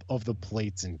picking up of the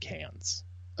plates and cans.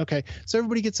 Okay, so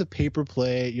everybody gets a paper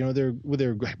plate, they're with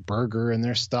their burger and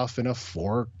their stuff and a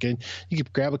fork, and you can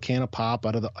grab a can of pop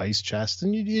out of the ice chest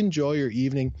and you enjoy your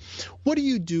evening. What do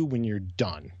you do when you're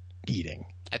done eating?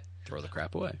 I throw the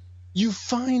crap away. You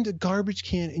find a garbage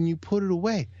can and you put it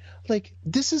away. Like,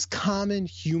 this is common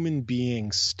human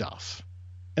being stuff.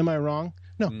 Am I wrong?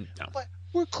 No. But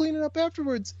we're cleaning up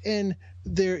afterwards, and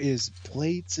there is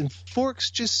plates and forks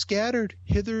just scattered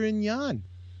hither and yon.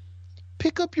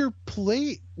 Pick up your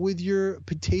plate with your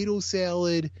potato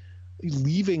salad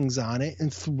leavings on it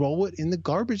and throw it in the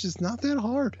garbage. It's not that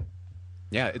hard.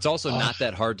 Yeah, it's also not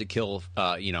that hard to kill,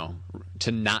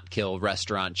 to not kill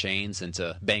restaurant chains and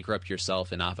to bankrupt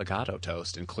yourself in avocado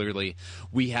toast. And clearly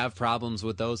we have problems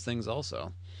with those things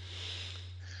also.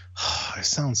 I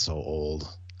sound so old.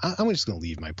 I'm just going to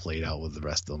leave my plate out with the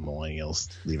rest of the millennials.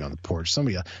 Leave it on the porch.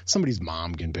 Somebody's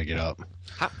mom can pick it up.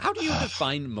 How do you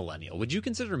define millennial? Would you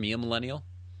consider me a millennial?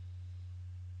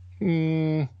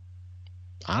 I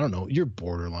don't know. You're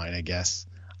borderline, I guess.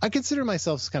 I consider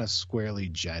myself kind of squarely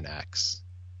Gen X.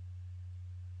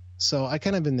 So I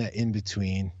kind of in that in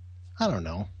between. I don't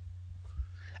know.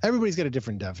 Everybody's got a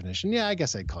different definition. Yeah, I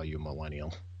guess I'd call you a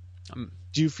millennial.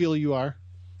 Do you feel you are?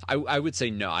 I would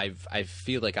say no. I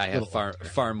feel like I have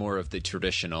far more of the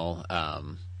traditional.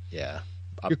 You're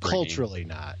upbringing. culturally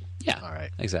not. Yeah. All right.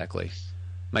 Exactly.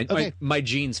 My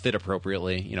genes fit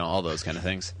appropriately. All those kind of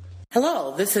things.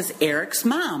 Hello, this is Eric's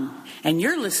mom, and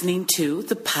you're listening to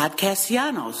the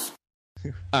Podcastellanos.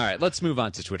 All right, let's move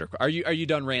on to Twitter. Are you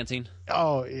done ranting?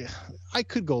 Oh, yeah. I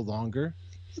could go longer.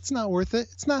 It's not worth it.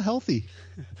 It's not healthy.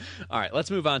 All right,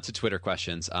 let's move on to Twitter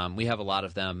questions. We have a lot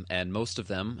of them, and most of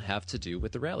them have to do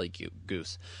with the rally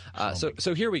goose.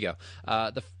 So here we go.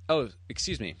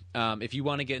 Excuse me. If you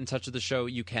want to get in touch with the show,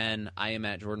 you can. I am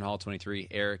at Jordan Hall 23.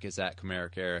 Eric is at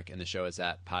Comeric Eric, and the show is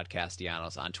at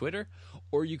Podcastellanos on Twitter.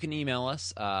 Or you can email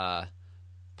us,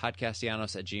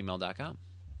 podcastellanos@gmail.com.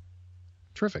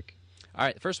 Terrific. All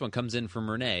right, the first one comes in from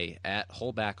Renee at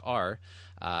Holback R.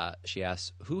 She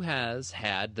asks, who has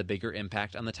had the bigger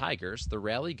impact on the Tigers, the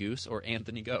Rally Goose or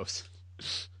Anthony Ghost?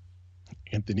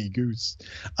 Anthony Goose.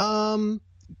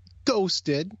 Ghost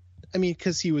did. I mean,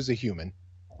 because he was a human.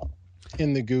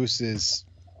 And the Goose is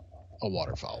a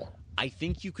waterfowl. I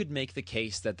think you could make the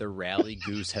case that the Rally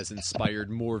Goose has inspired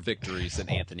more victories than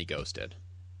Anthony Ghost did.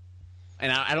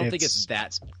 And I don't think it's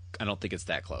that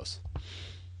close.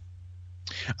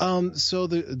 So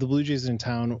the Blue Jays were in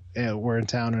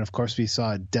town, and of course we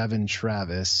saw Devin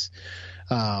Travis,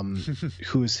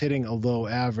 who's hitting a low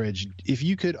average. If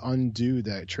you could undo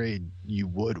that trade, you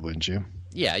would, wouldn't you?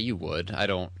 Yeah, you would. I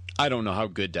don't know how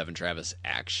good Devin Travis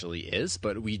actually is,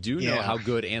 but we do know how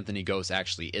good Anthony Ghost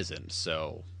actually isn't.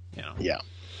 So, Yeah.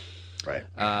 Right.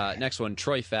 Next one,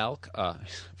 Troy Falk.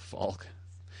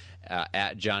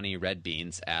 At Johnny Red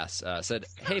Beans said,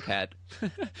 "Hey Pat,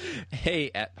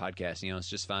 hey at Podcastellanos,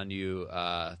 just found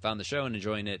the show and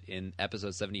enjoying it. In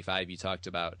episode 75, you talked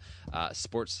about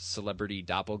sports celebrity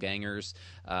doppelgangers.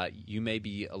 You may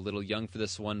be a little young for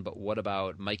this one, but what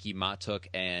about Mikey Matuk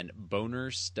and Boner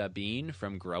Stabine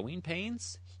from Growing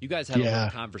Pains? You guys had a little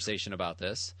conversation about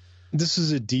this. This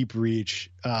is a deep reach,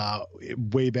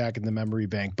 way back in the memory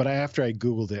bank. But after I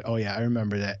Googled it, oh yeah, I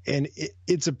remember that, and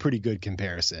it's a pretty good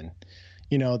comparison.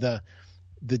 You know, the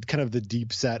kind of the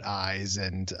deep set eyes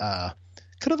and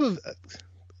kind of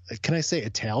can I say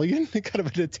Italian? Kind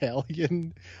of an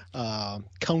Italian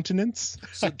countenance.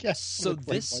 So, I guess. so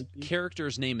this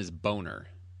character's name is Boner.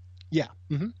 Yeah.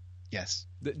 Mm-hmm. Yes.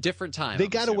 The different time. They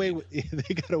got away with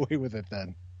it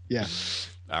then. Yeah.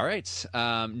 All right.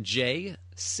 JC,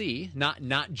 not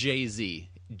JZ.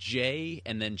 J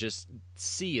and then just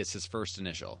C is his first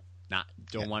initial.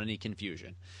 Don't want any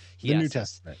confusion. The New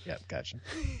Testament. Yeah, gotcha.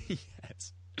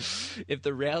 Yes. If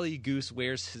the rally goose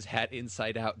wears his hat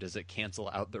inside out, does it cancel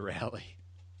out the rally?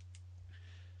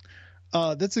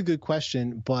 That's a good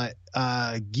question, but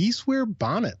geese wear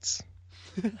bonnets.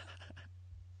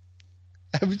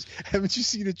 Haven't you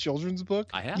seen a children's book?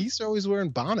 I have. Geese are always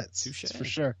wearing bonnets. Touché. For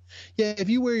sure. Yeah, if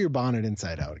you wear your bonnet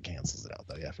inside out, it cancels it out,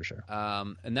 though. Yeah, for sure.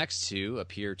 The next two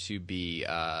appear to be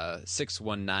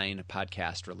 619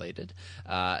 podcast related.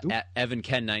 Evan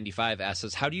Ken 95 asks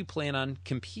us, how do you plan on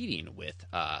competing with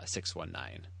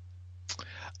 619?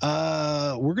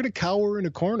 We're gonna cower in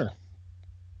a corner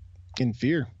in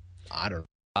fear. I don't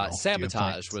know.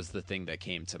 Sabotage was the thing that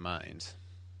came to mind.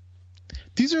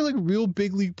 These are like real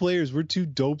big league players. We're two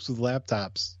dopes with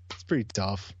laptops. It's pretty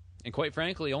tough. And quite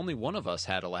frankly, only one of us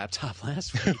had a laptop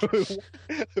last week.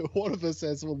 One of us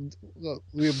has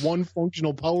we have one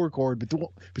functional power cord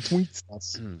between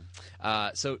us.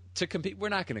 So to compete, we're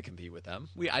not going to compete with them.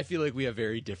 I feel like we have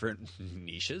very different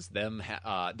niches.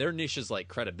 Their niche is like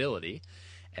credibility,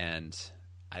 and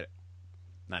I'm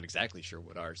not exactly sure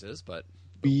what ours is, but.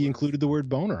 We included the word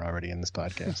boner already in this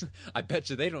podcast. I bet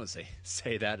you they don't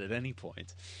say that at any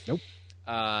point. Nope.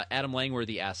 Adam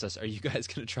Langworthy asks us, are you guys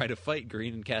going to try to fight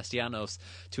Green and Castellanos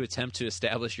to attempt to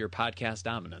establish your podcast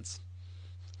dominance?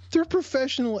 They're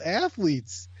professional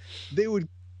athletes. They would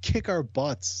kick our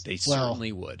butts. They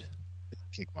certainly would.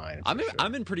 Kick mine.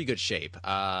 I'm in pretty good shape.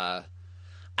 I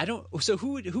don't. So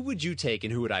who would you take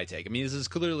and who would I take? I mean, this is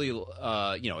clearly a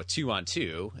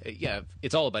 2-on-2. Yeah,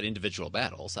 it's all about individual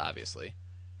battles, obviously.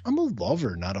 I'm a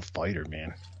lover, not a fighter,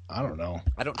 man. I don't know.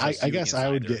 I guess I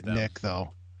would get Nick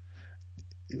though.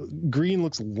 Green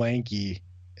looks lanky,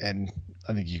 and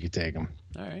I think you could take him.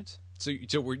 All right.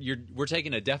 So we're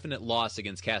taking a definite loss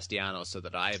against Castellanos so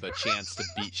that I have a chance to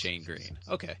beat Shane Green.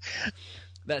 Okay,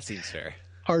 that seems fair.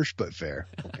 Harsh but fair.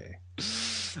 Okay.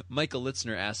 Michael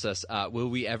Litzner asks us, will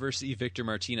we ever see Victor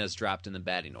Martinez dropped in the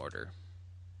batting order?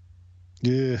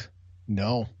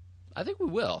 No. I think we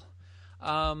will.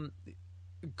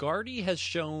 Gardy has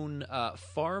shown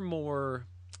far more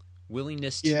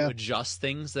willingness to adjust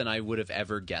things than I would have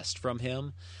ever guessed from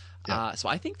him. Yeah. So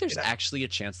I think there's actually a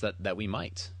chance that we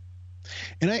might.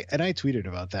 And I tweeted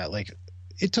about that. Like,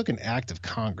 it took an act of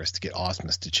Congress to get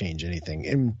Ausmus to change anything.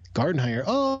 And Gardenhire,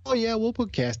 we'll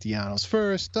put Castellanos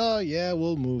first. Oh yeah,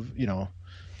 we'll move,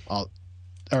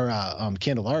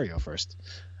 Candelario first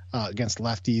against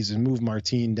lefties and move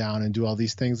Martin down and do all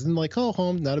these things. And like,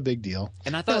 home, not a big deal.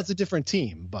 And I thought it's a different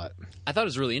team, but I thought it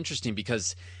was really interesting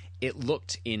because it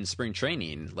looked in spring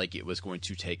training like it was going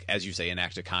to take, as you say, an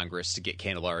act of Congress to get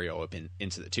Candelario up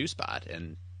into the 2 spot.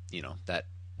 And, that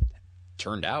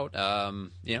turned out,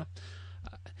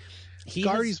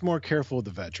 Gardy's more careful with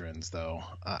the veterans, though.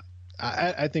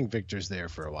 I think Victor's there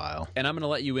for a while. And I'm going to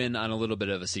let you in on a little bit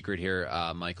of a secret here,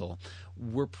 Michael.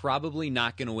 We're probably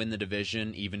not going to win the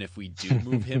division, even if we do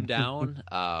move him down.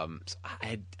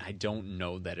 I don't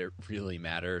know that it really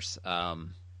matters.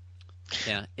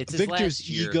 It's his Victor's last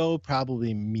year. Ego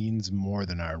probably means more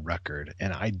than our record,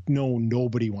 and I know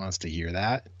nobody wants to hear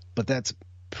that, but that's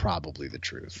probably the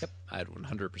truth. Yep, I'd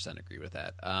 100% agree with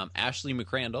that. Ashley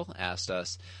McCrandle asked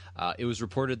us, it was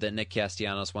reported that Nick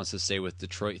Castellanos wants to stay with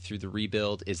Detroit through the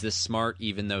rebuild. Is this smart,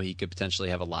 even though he could potentially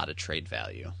have a lot of trade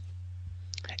value?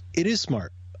 It is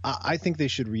smart. I think they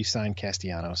should re-sign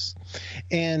Castellanos.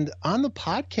 And on the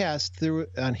podcast,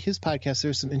 on his podcast, there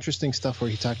was some interesting stuff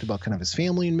where he talked about kind of his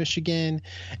family in Michigan.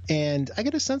 And I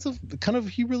get a sense of kind of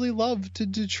he really loved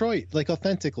Detroit, like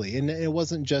authentically. And it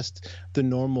wasn't just the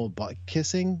normal butt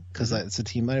kissing, because that's a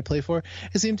team that I play for.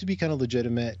 It seemed to be kind of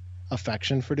legitimate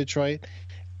affection for Detroit.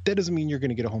 That doesn't mean you're going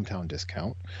to get a hometown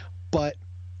discount. But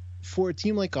for a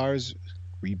team like ours,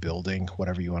 rebuilding,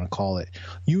 whatever you want to call it,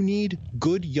 you need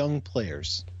good young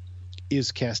players.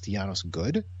 Is Castellanos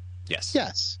good?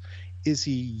 Yes. Is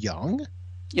he young?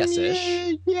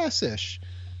 Yes-ish. Yes-ish.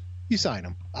 You sign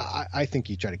him. I think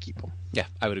you try to keep him. Yeah,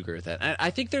 I would agree with that. I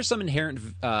think there's some inherent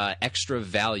extra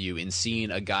value in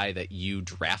seeing a guy that you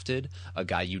drafted, a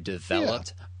guy you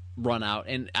developed, run out.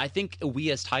 And I think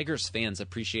we as Tigers fans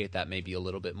appreciate that maybe a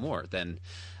little bit more than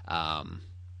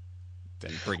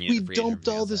bringing in We a free agent dumped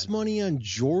from the all this outside. money on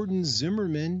Jordan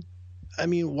Zimmerman. I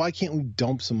mean, why can't we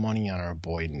dump some money on our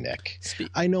boy Nick?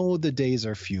 I know the days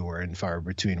are fewer and far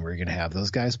between where you're going to have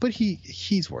those guys, but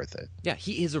he's worth it. Yeah,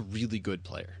 he is a really good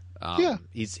player. Yeah.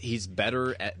 He's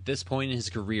better at this point in his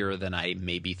career than I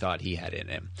maybe thought he had in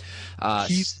him.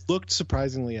 He's looked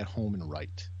surprisingly at home and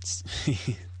right.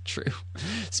 True.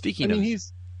 Speaking of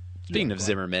Yeah,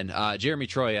 Zimmerman, Jeremy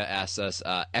Troya asks us,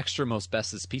 extra most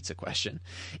bestest pizza question.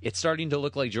 It's starting to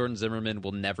look like Jordan Zimmerman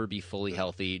will never be fully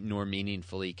healthy nor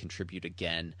meaningfully contribute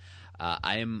again.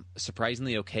 I am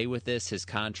surprisingly okay with this. His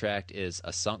contract is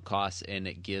a sunk cost, and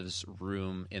it gives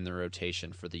room in the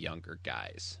rotation for the younger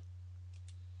guys.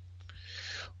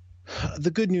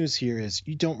 The good news here is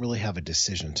you don't really have a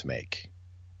decision to make.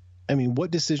 I mean,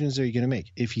 what decisions are you going to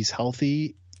make? If he's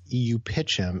healthy, you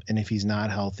pitch him, and if he's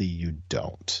not healthy, you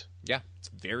don't. Yeah, it's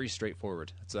very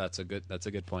straightforward. So that's a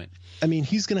good point. I mean,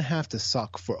 he's going to have to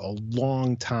suck for a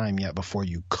long time yet before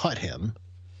you cut him.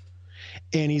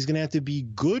 And he's going to have to be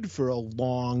good for a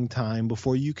long time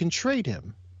before you can trade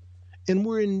him. And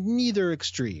we're in neither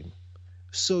extreme.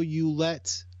 So you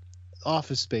let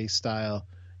Office Space style,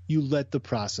 you let the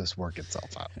process work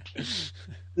itself out.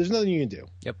 There's nothing you can do.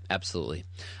 Yep, absolutely.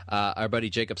 Our buddy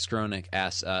Jacob Skronik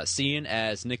asks, seeing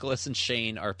as Nicholas and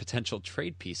Shane are potential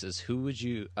trade pieces, who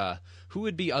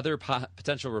would be other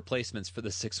potential replacements for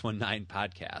the 619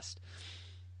 podcast?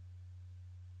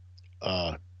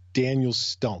 Daniel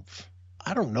Stumpf.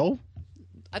 I don't know.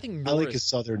 I think I like his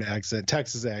southern accent,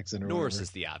 Texas accent. Or Norris whatever. is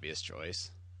the obvious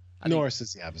choice. Norris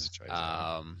is the obvious choice.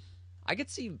 I could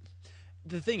see.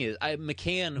 The thing is,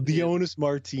 McCann. Leonis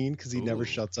Martin, because he never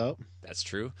shuts up. That's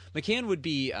true. McCann would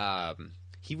be.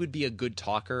 He would be a good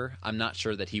talker. I'm not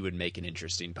sure that he would make an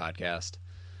interesting podcast.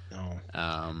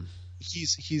 No.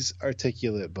 He's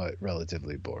articulate but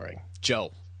relatively boring.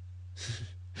 Joe.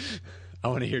 I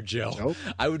want to hear Joe.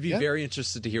 I would be very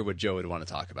interested to hear what Joe would want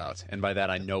to talk about. And by that,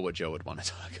 I know what Joe would want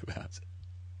to talk about.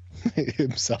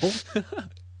 Himself?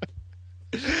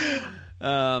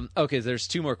 Okay, there's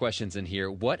two more questions in here.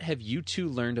 What have you two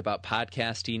learned about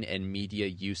podcasting and media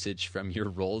usage from your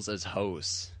roles as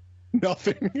hosts?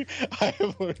 Nothing. I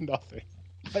have learned nothing.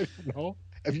 I don't know.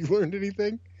 Have you learned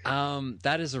anything?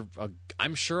 That is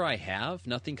I'm sure I have.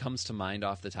 Nothing comes to mind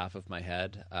off the top of my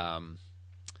head. I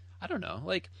don't know.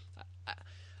 Like,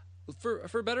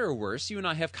 for better or worse, you and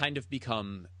I have kind of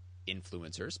become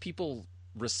influencers. People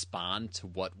respond to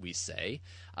what we say.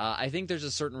 I think there's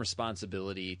a certain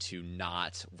responsibility to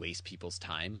not waste people's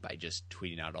time by just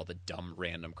tweeting out all the dumb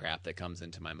random crap that comes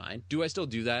into my mind. Do I still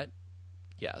do that?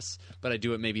 Yes, but I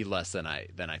do it maybe less than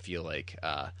I feel like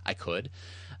I could.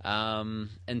 And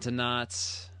to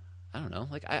not, I don't know,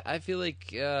 like I feel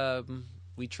like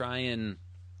we try and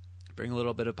bring a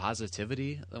little bit of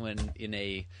positivity when in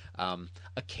a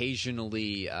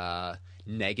occasionally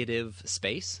negative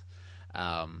space.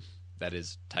 That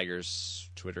is Tigers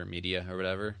Twitter media or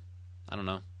whatever. I don't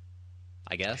know.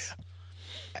 I guess.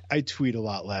 I tweet a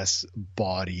lot less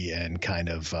bawdy and kind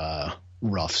of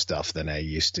rough stuff than I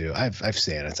used to. I've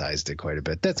sanitized it quite a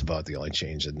bit. That's about the only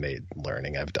change in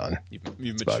learning I've done.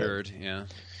 You've matured, yeah.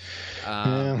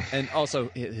 And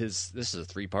also, this is a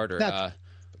three-parter.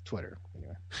 Twitter.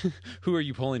 Anyway. Who are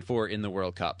you pulling for in the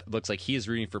World Cup? It looks like he is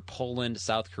rooting for Poland,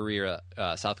 South Korea,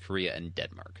 and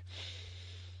Denmark.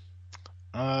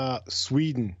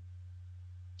 Sweden.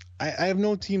 I have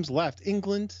no teams left.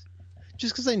 England,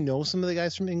 just because I know some of the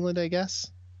guys from England, I guess.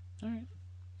 All right.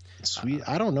 Sweden.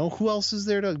 I don't know who else is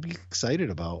there to be excited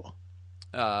about.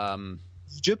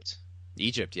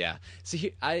 Egypt, yeah.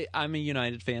 See, I'm a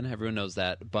United fan. Everyone knows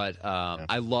that, but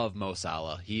I love Mo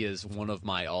Salah. He is one of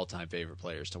my all-time favorite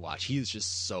players to watch. He is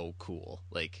just so cool.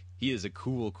 Like, he is a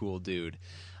cool dude.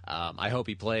 I hope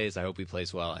he plays. I hope he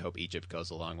plays well. I hope Egypt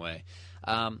goes a long way.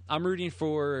 I'm rooting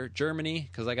for Germany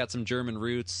because I got some German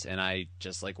roots, and I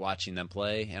just like watching them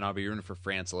play. And I'll be rooting for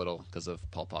France a little because of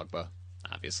Paul Pogba,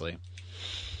 obviously.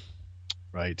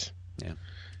 Right. Yeah.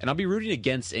 And I'll be rooting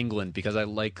against England because I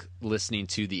like listening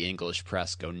to the English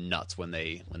press go nuts when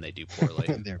they do poorly.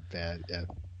 They're bad, yeah.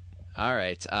 All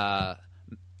right.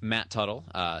 Matt Tuttle.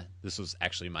 This was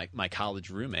actually my college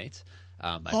roommate.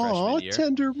 My freshman year.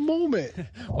 Tender moment.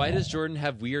 Why does Jordan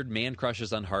have weird man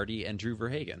crushes on Hardy and Drew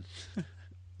Verhagen?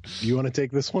 You want to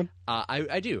take this one?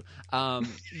 I do.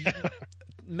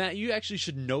 Matt, you actually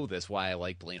should know this, why I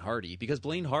like Blaine Hardy, because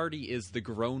Blaine Hardy is the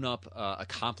grown-up,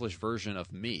 accomplished version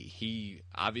of me. He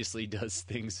obviously does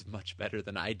things much better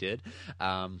than I did.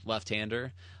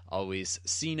 Left-hander, always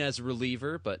seen as a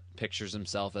reliever, but pictures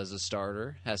himself as a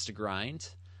starter, has to grind.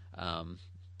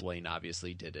 Blaine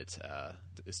obviously did it.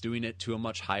 Is doing it to a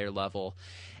much higher level.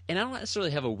 And I don't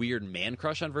necessarily have a weird man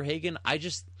crush on Verhagen.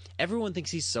 Everyone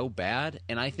thinks he's so bad,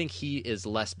 and I think he is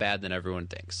less bad than everyone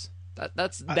thinks.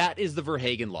 That is the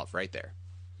Verhagen love right there.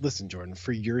 Listen, Jordan,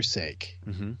 for your sake,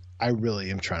 Mm-hmm. I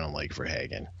really am trying to like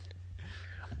Verhagen.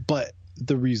 But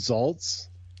the results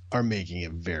are making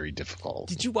it very difficult.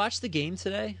 Did you watch the game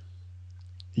today?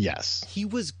 Yes. He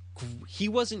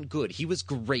wasn't good. He was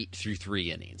great through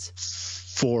 3 innings.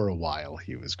 For a while,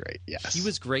 he was great. Yes. He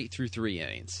was great through 3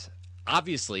 innings.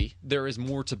 Obviously, there is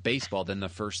more to baseball than the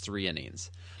first 3 innings.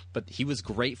 But he was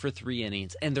great for 3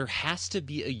 innings, and there has to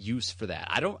be a use for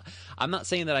that. I'm not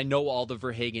saying that I know all the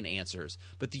Verhagen answers,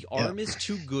 but the arm is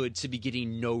too good to be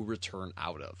getting no return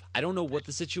out of. I don't know what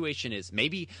the situation is.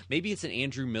 Maybe it's an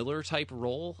Andrew Miller type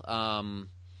role.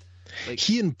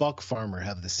 He and Buck Farmer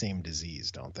have the same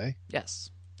disease, don't they? Yes,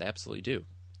 they absolutely do.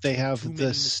 They have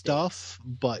the stuff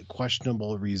but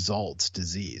questionable results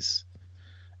disease.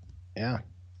 Yeah.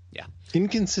 Yeah.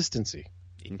 Inconsistency.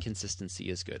 Inconsistency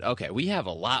is good. Okay, we have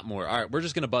a lot more. All right, we're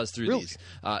just going to buzz through these.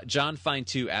 John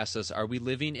Fine2 asks us, are we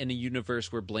living in a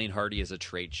universe where Blaine Hardy is a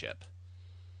trade chip?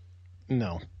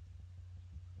 No.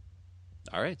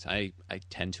 All right, I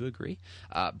tend to agree.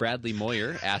 Bradley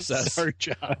Moyer asks us, Sorry,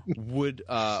 John.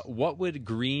 what would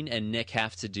Green and Nick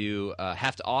have to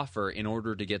offer in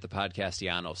order to get the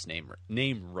Podcastellanos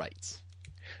name right?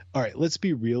 All right, let's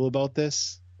be real about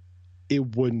this.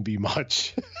 It wouldn't be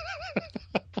much.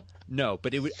 No,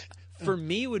 but for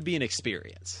me, it would be an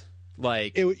experience.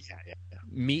 Like,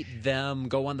 meet them,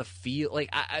 go on the field,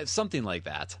 like something like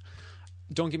that.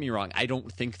 Don't get me wrong. I don't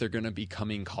think they're going to be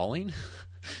coming calling,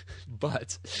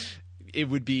 but it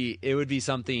would be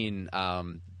something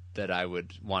that I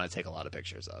would want to take a lot of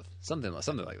pictures of. Something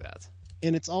like that.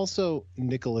 And it's also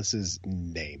Nicholas's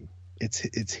name.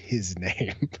 It's his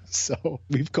name. So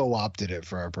we've co-opted it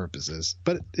for our purposes,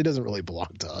 but it doesn't really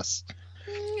belong to us.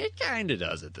 It kind of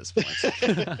does at this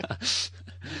point.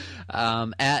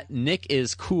 At Nick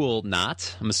is cool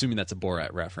not. I'm assuming that's a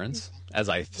Borat reference, as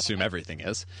I assume everything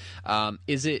is.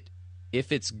 Is it,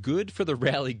 if it's good for the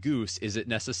rally goose, is it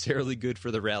necessarily good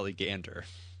for the rally gander?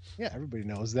 Yeah, everybody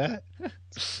knows that.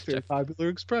 It's a very popular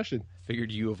expression.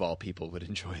 Figured you of all people would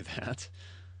enjoy that.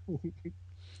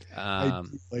 I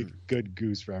do like good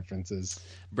goose references.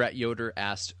 Brett Yoder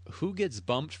asked, who gets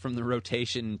bumped from the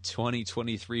rotation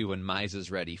 2023 when Mize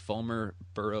is ready? Fulmer,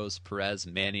 Burrows, Perez,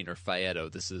 Manning, or Faedo?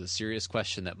 This is a serious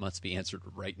question that must be answered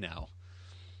right now.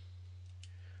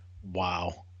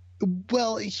 Wow.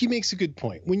 Well, he makes a good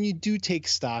point. When you do take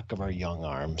stock of our young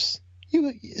arms,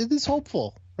 it is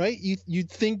hopeful, right? You'd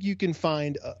think you can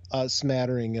find a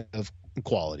smattering of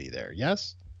quality there,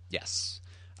 yes? Yes.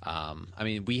 I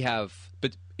mean, we have,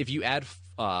 but if you add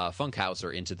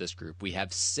Funkhauser into this group, we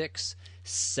have 6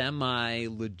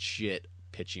 semi-legit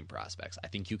pitching prospects. I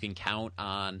think you can count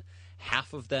on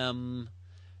half of them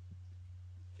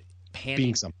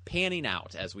panning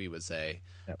out, as we would say.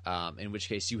 Yep. In which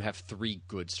case, you have 3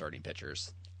 good starting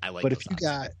pitchers. I like. But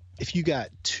if you got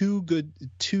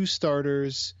 2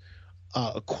 starters,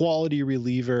 a quality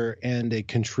reliever, and a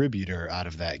contributor out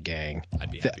of that gang, I'd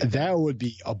be happy. That would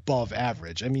be above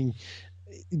average. I mean,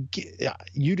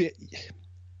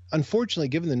 unfortunately,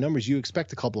 given the numbers, you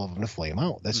expect a couple of them to flame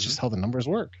out. That's just how the numbers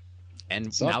work.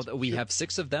 And now that we have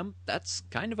 6 of them, that's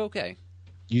kind of okay.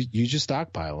 You just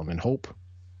stockpile them and hope.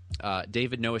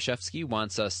 David Nowashevsky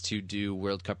wants us to do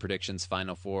World Cup predictions,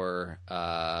 Final Four,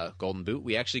 Golden Boot.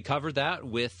 We actually covered that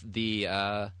with the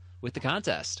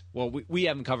contest. Well, we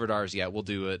haven't covered ours yet. We'll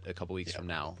do it a couple weeks from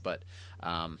now. But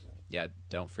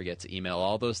don't forget to email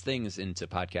all those things into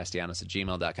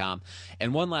podcastellanos@gmail.com.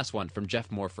 And one last one from Jeff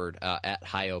Morford at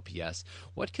High OPS.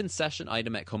 What concession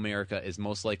item at Comerica is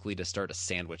most likely to start a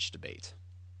sandwich debate?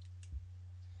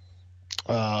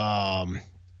 Some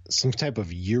type of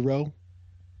gyro.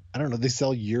 I don't know. They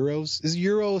sell gyros. Is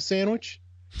gyro a sandwich,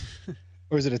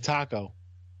 or is it a taco?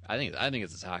 I think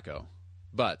it's a taco,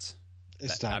 but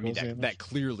that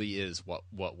clearly is what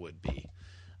would be.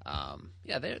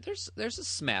 There's a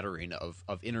smattering of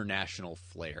international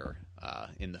flair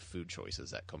in the food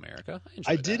choices at Comerica.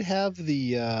 I did have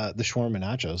the shawarma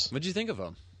nachos. What'd you think of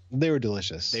them? They were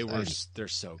delicious. They're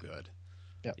so good.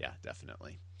 Yep. Yeah,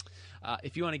 definitely.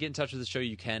 If you want to get in touch with the show,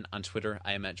 you can on Twitter.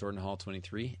 I am at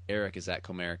JordanHall23. Eric is at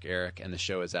Comeric Eric, and the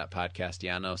show is at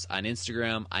Podcastellanos. On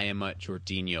Instagram, I am at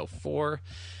Jordinho4.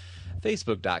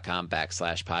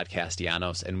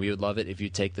 Facebook.com/Podcastellanos. And we would love it if you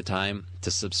take the time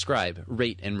to subscribe,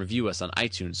 rate, and review us on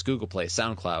iTunes, Google Play,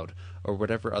 SoundCloud, or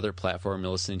whatever other platform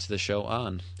you're listening to the show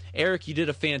on. Eric, you did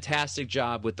a fantastic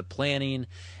job with the planning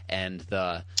and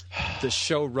the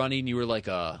show running. You were like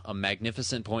a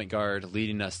magnificent point guard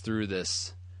leading us through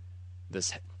this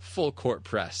full court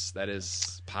press that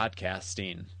is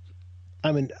podcasting.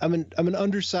 I'm an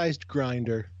undersized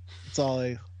grinder. That's all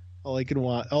I can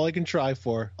want. All I can try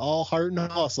for. All heart and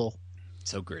hustle.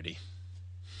 So gritty.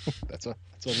 That's what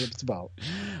it's about.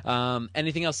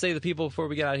 Anything else to say to the people before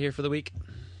we get out of here for the week?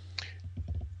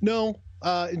 No.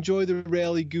 Enjoy the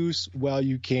rally goose while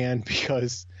you can,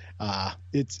 because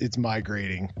it's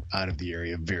migrating out of the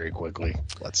area very quickly.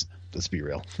 Let's be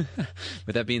real.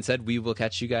 With that being said, we will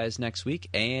catch you guys next week,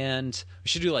 and we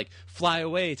should do like "Fly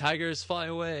away, Tigers, fly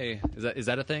away." Is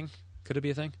that a thing? Could it be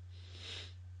a thing?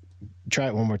 Try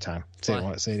it one more time. Say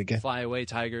it again. Fly away,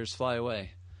 Tigers, fly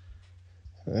away.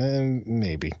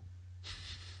 Maybe.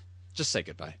 Just say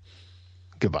goodbye.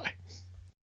 Goodbye.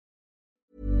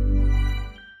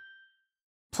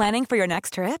 Planning for your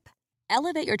next trip?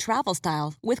 Elevate your travel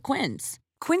style with Quince.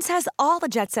 Quince has all the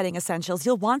jet-setting essentials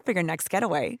you'll want for your next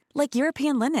getaway, like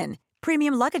European linen,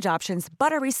 premium luggage options,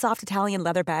 buttery soft Italian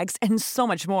leather bags, and so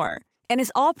much more. And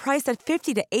is all priced at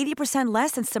 50 to 80%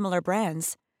 less than similar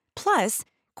brands. Plus,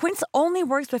 Quince only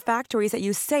works with factories that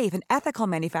use safe and ethical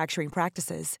manufacturing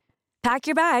practices. Pack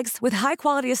your bags with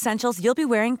high-quality essentials you'll be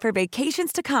wearing for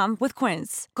vacations to come with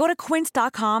Quince. Go to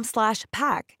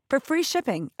quince.com/pack for free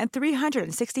shipping and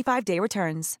 365-day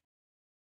returns.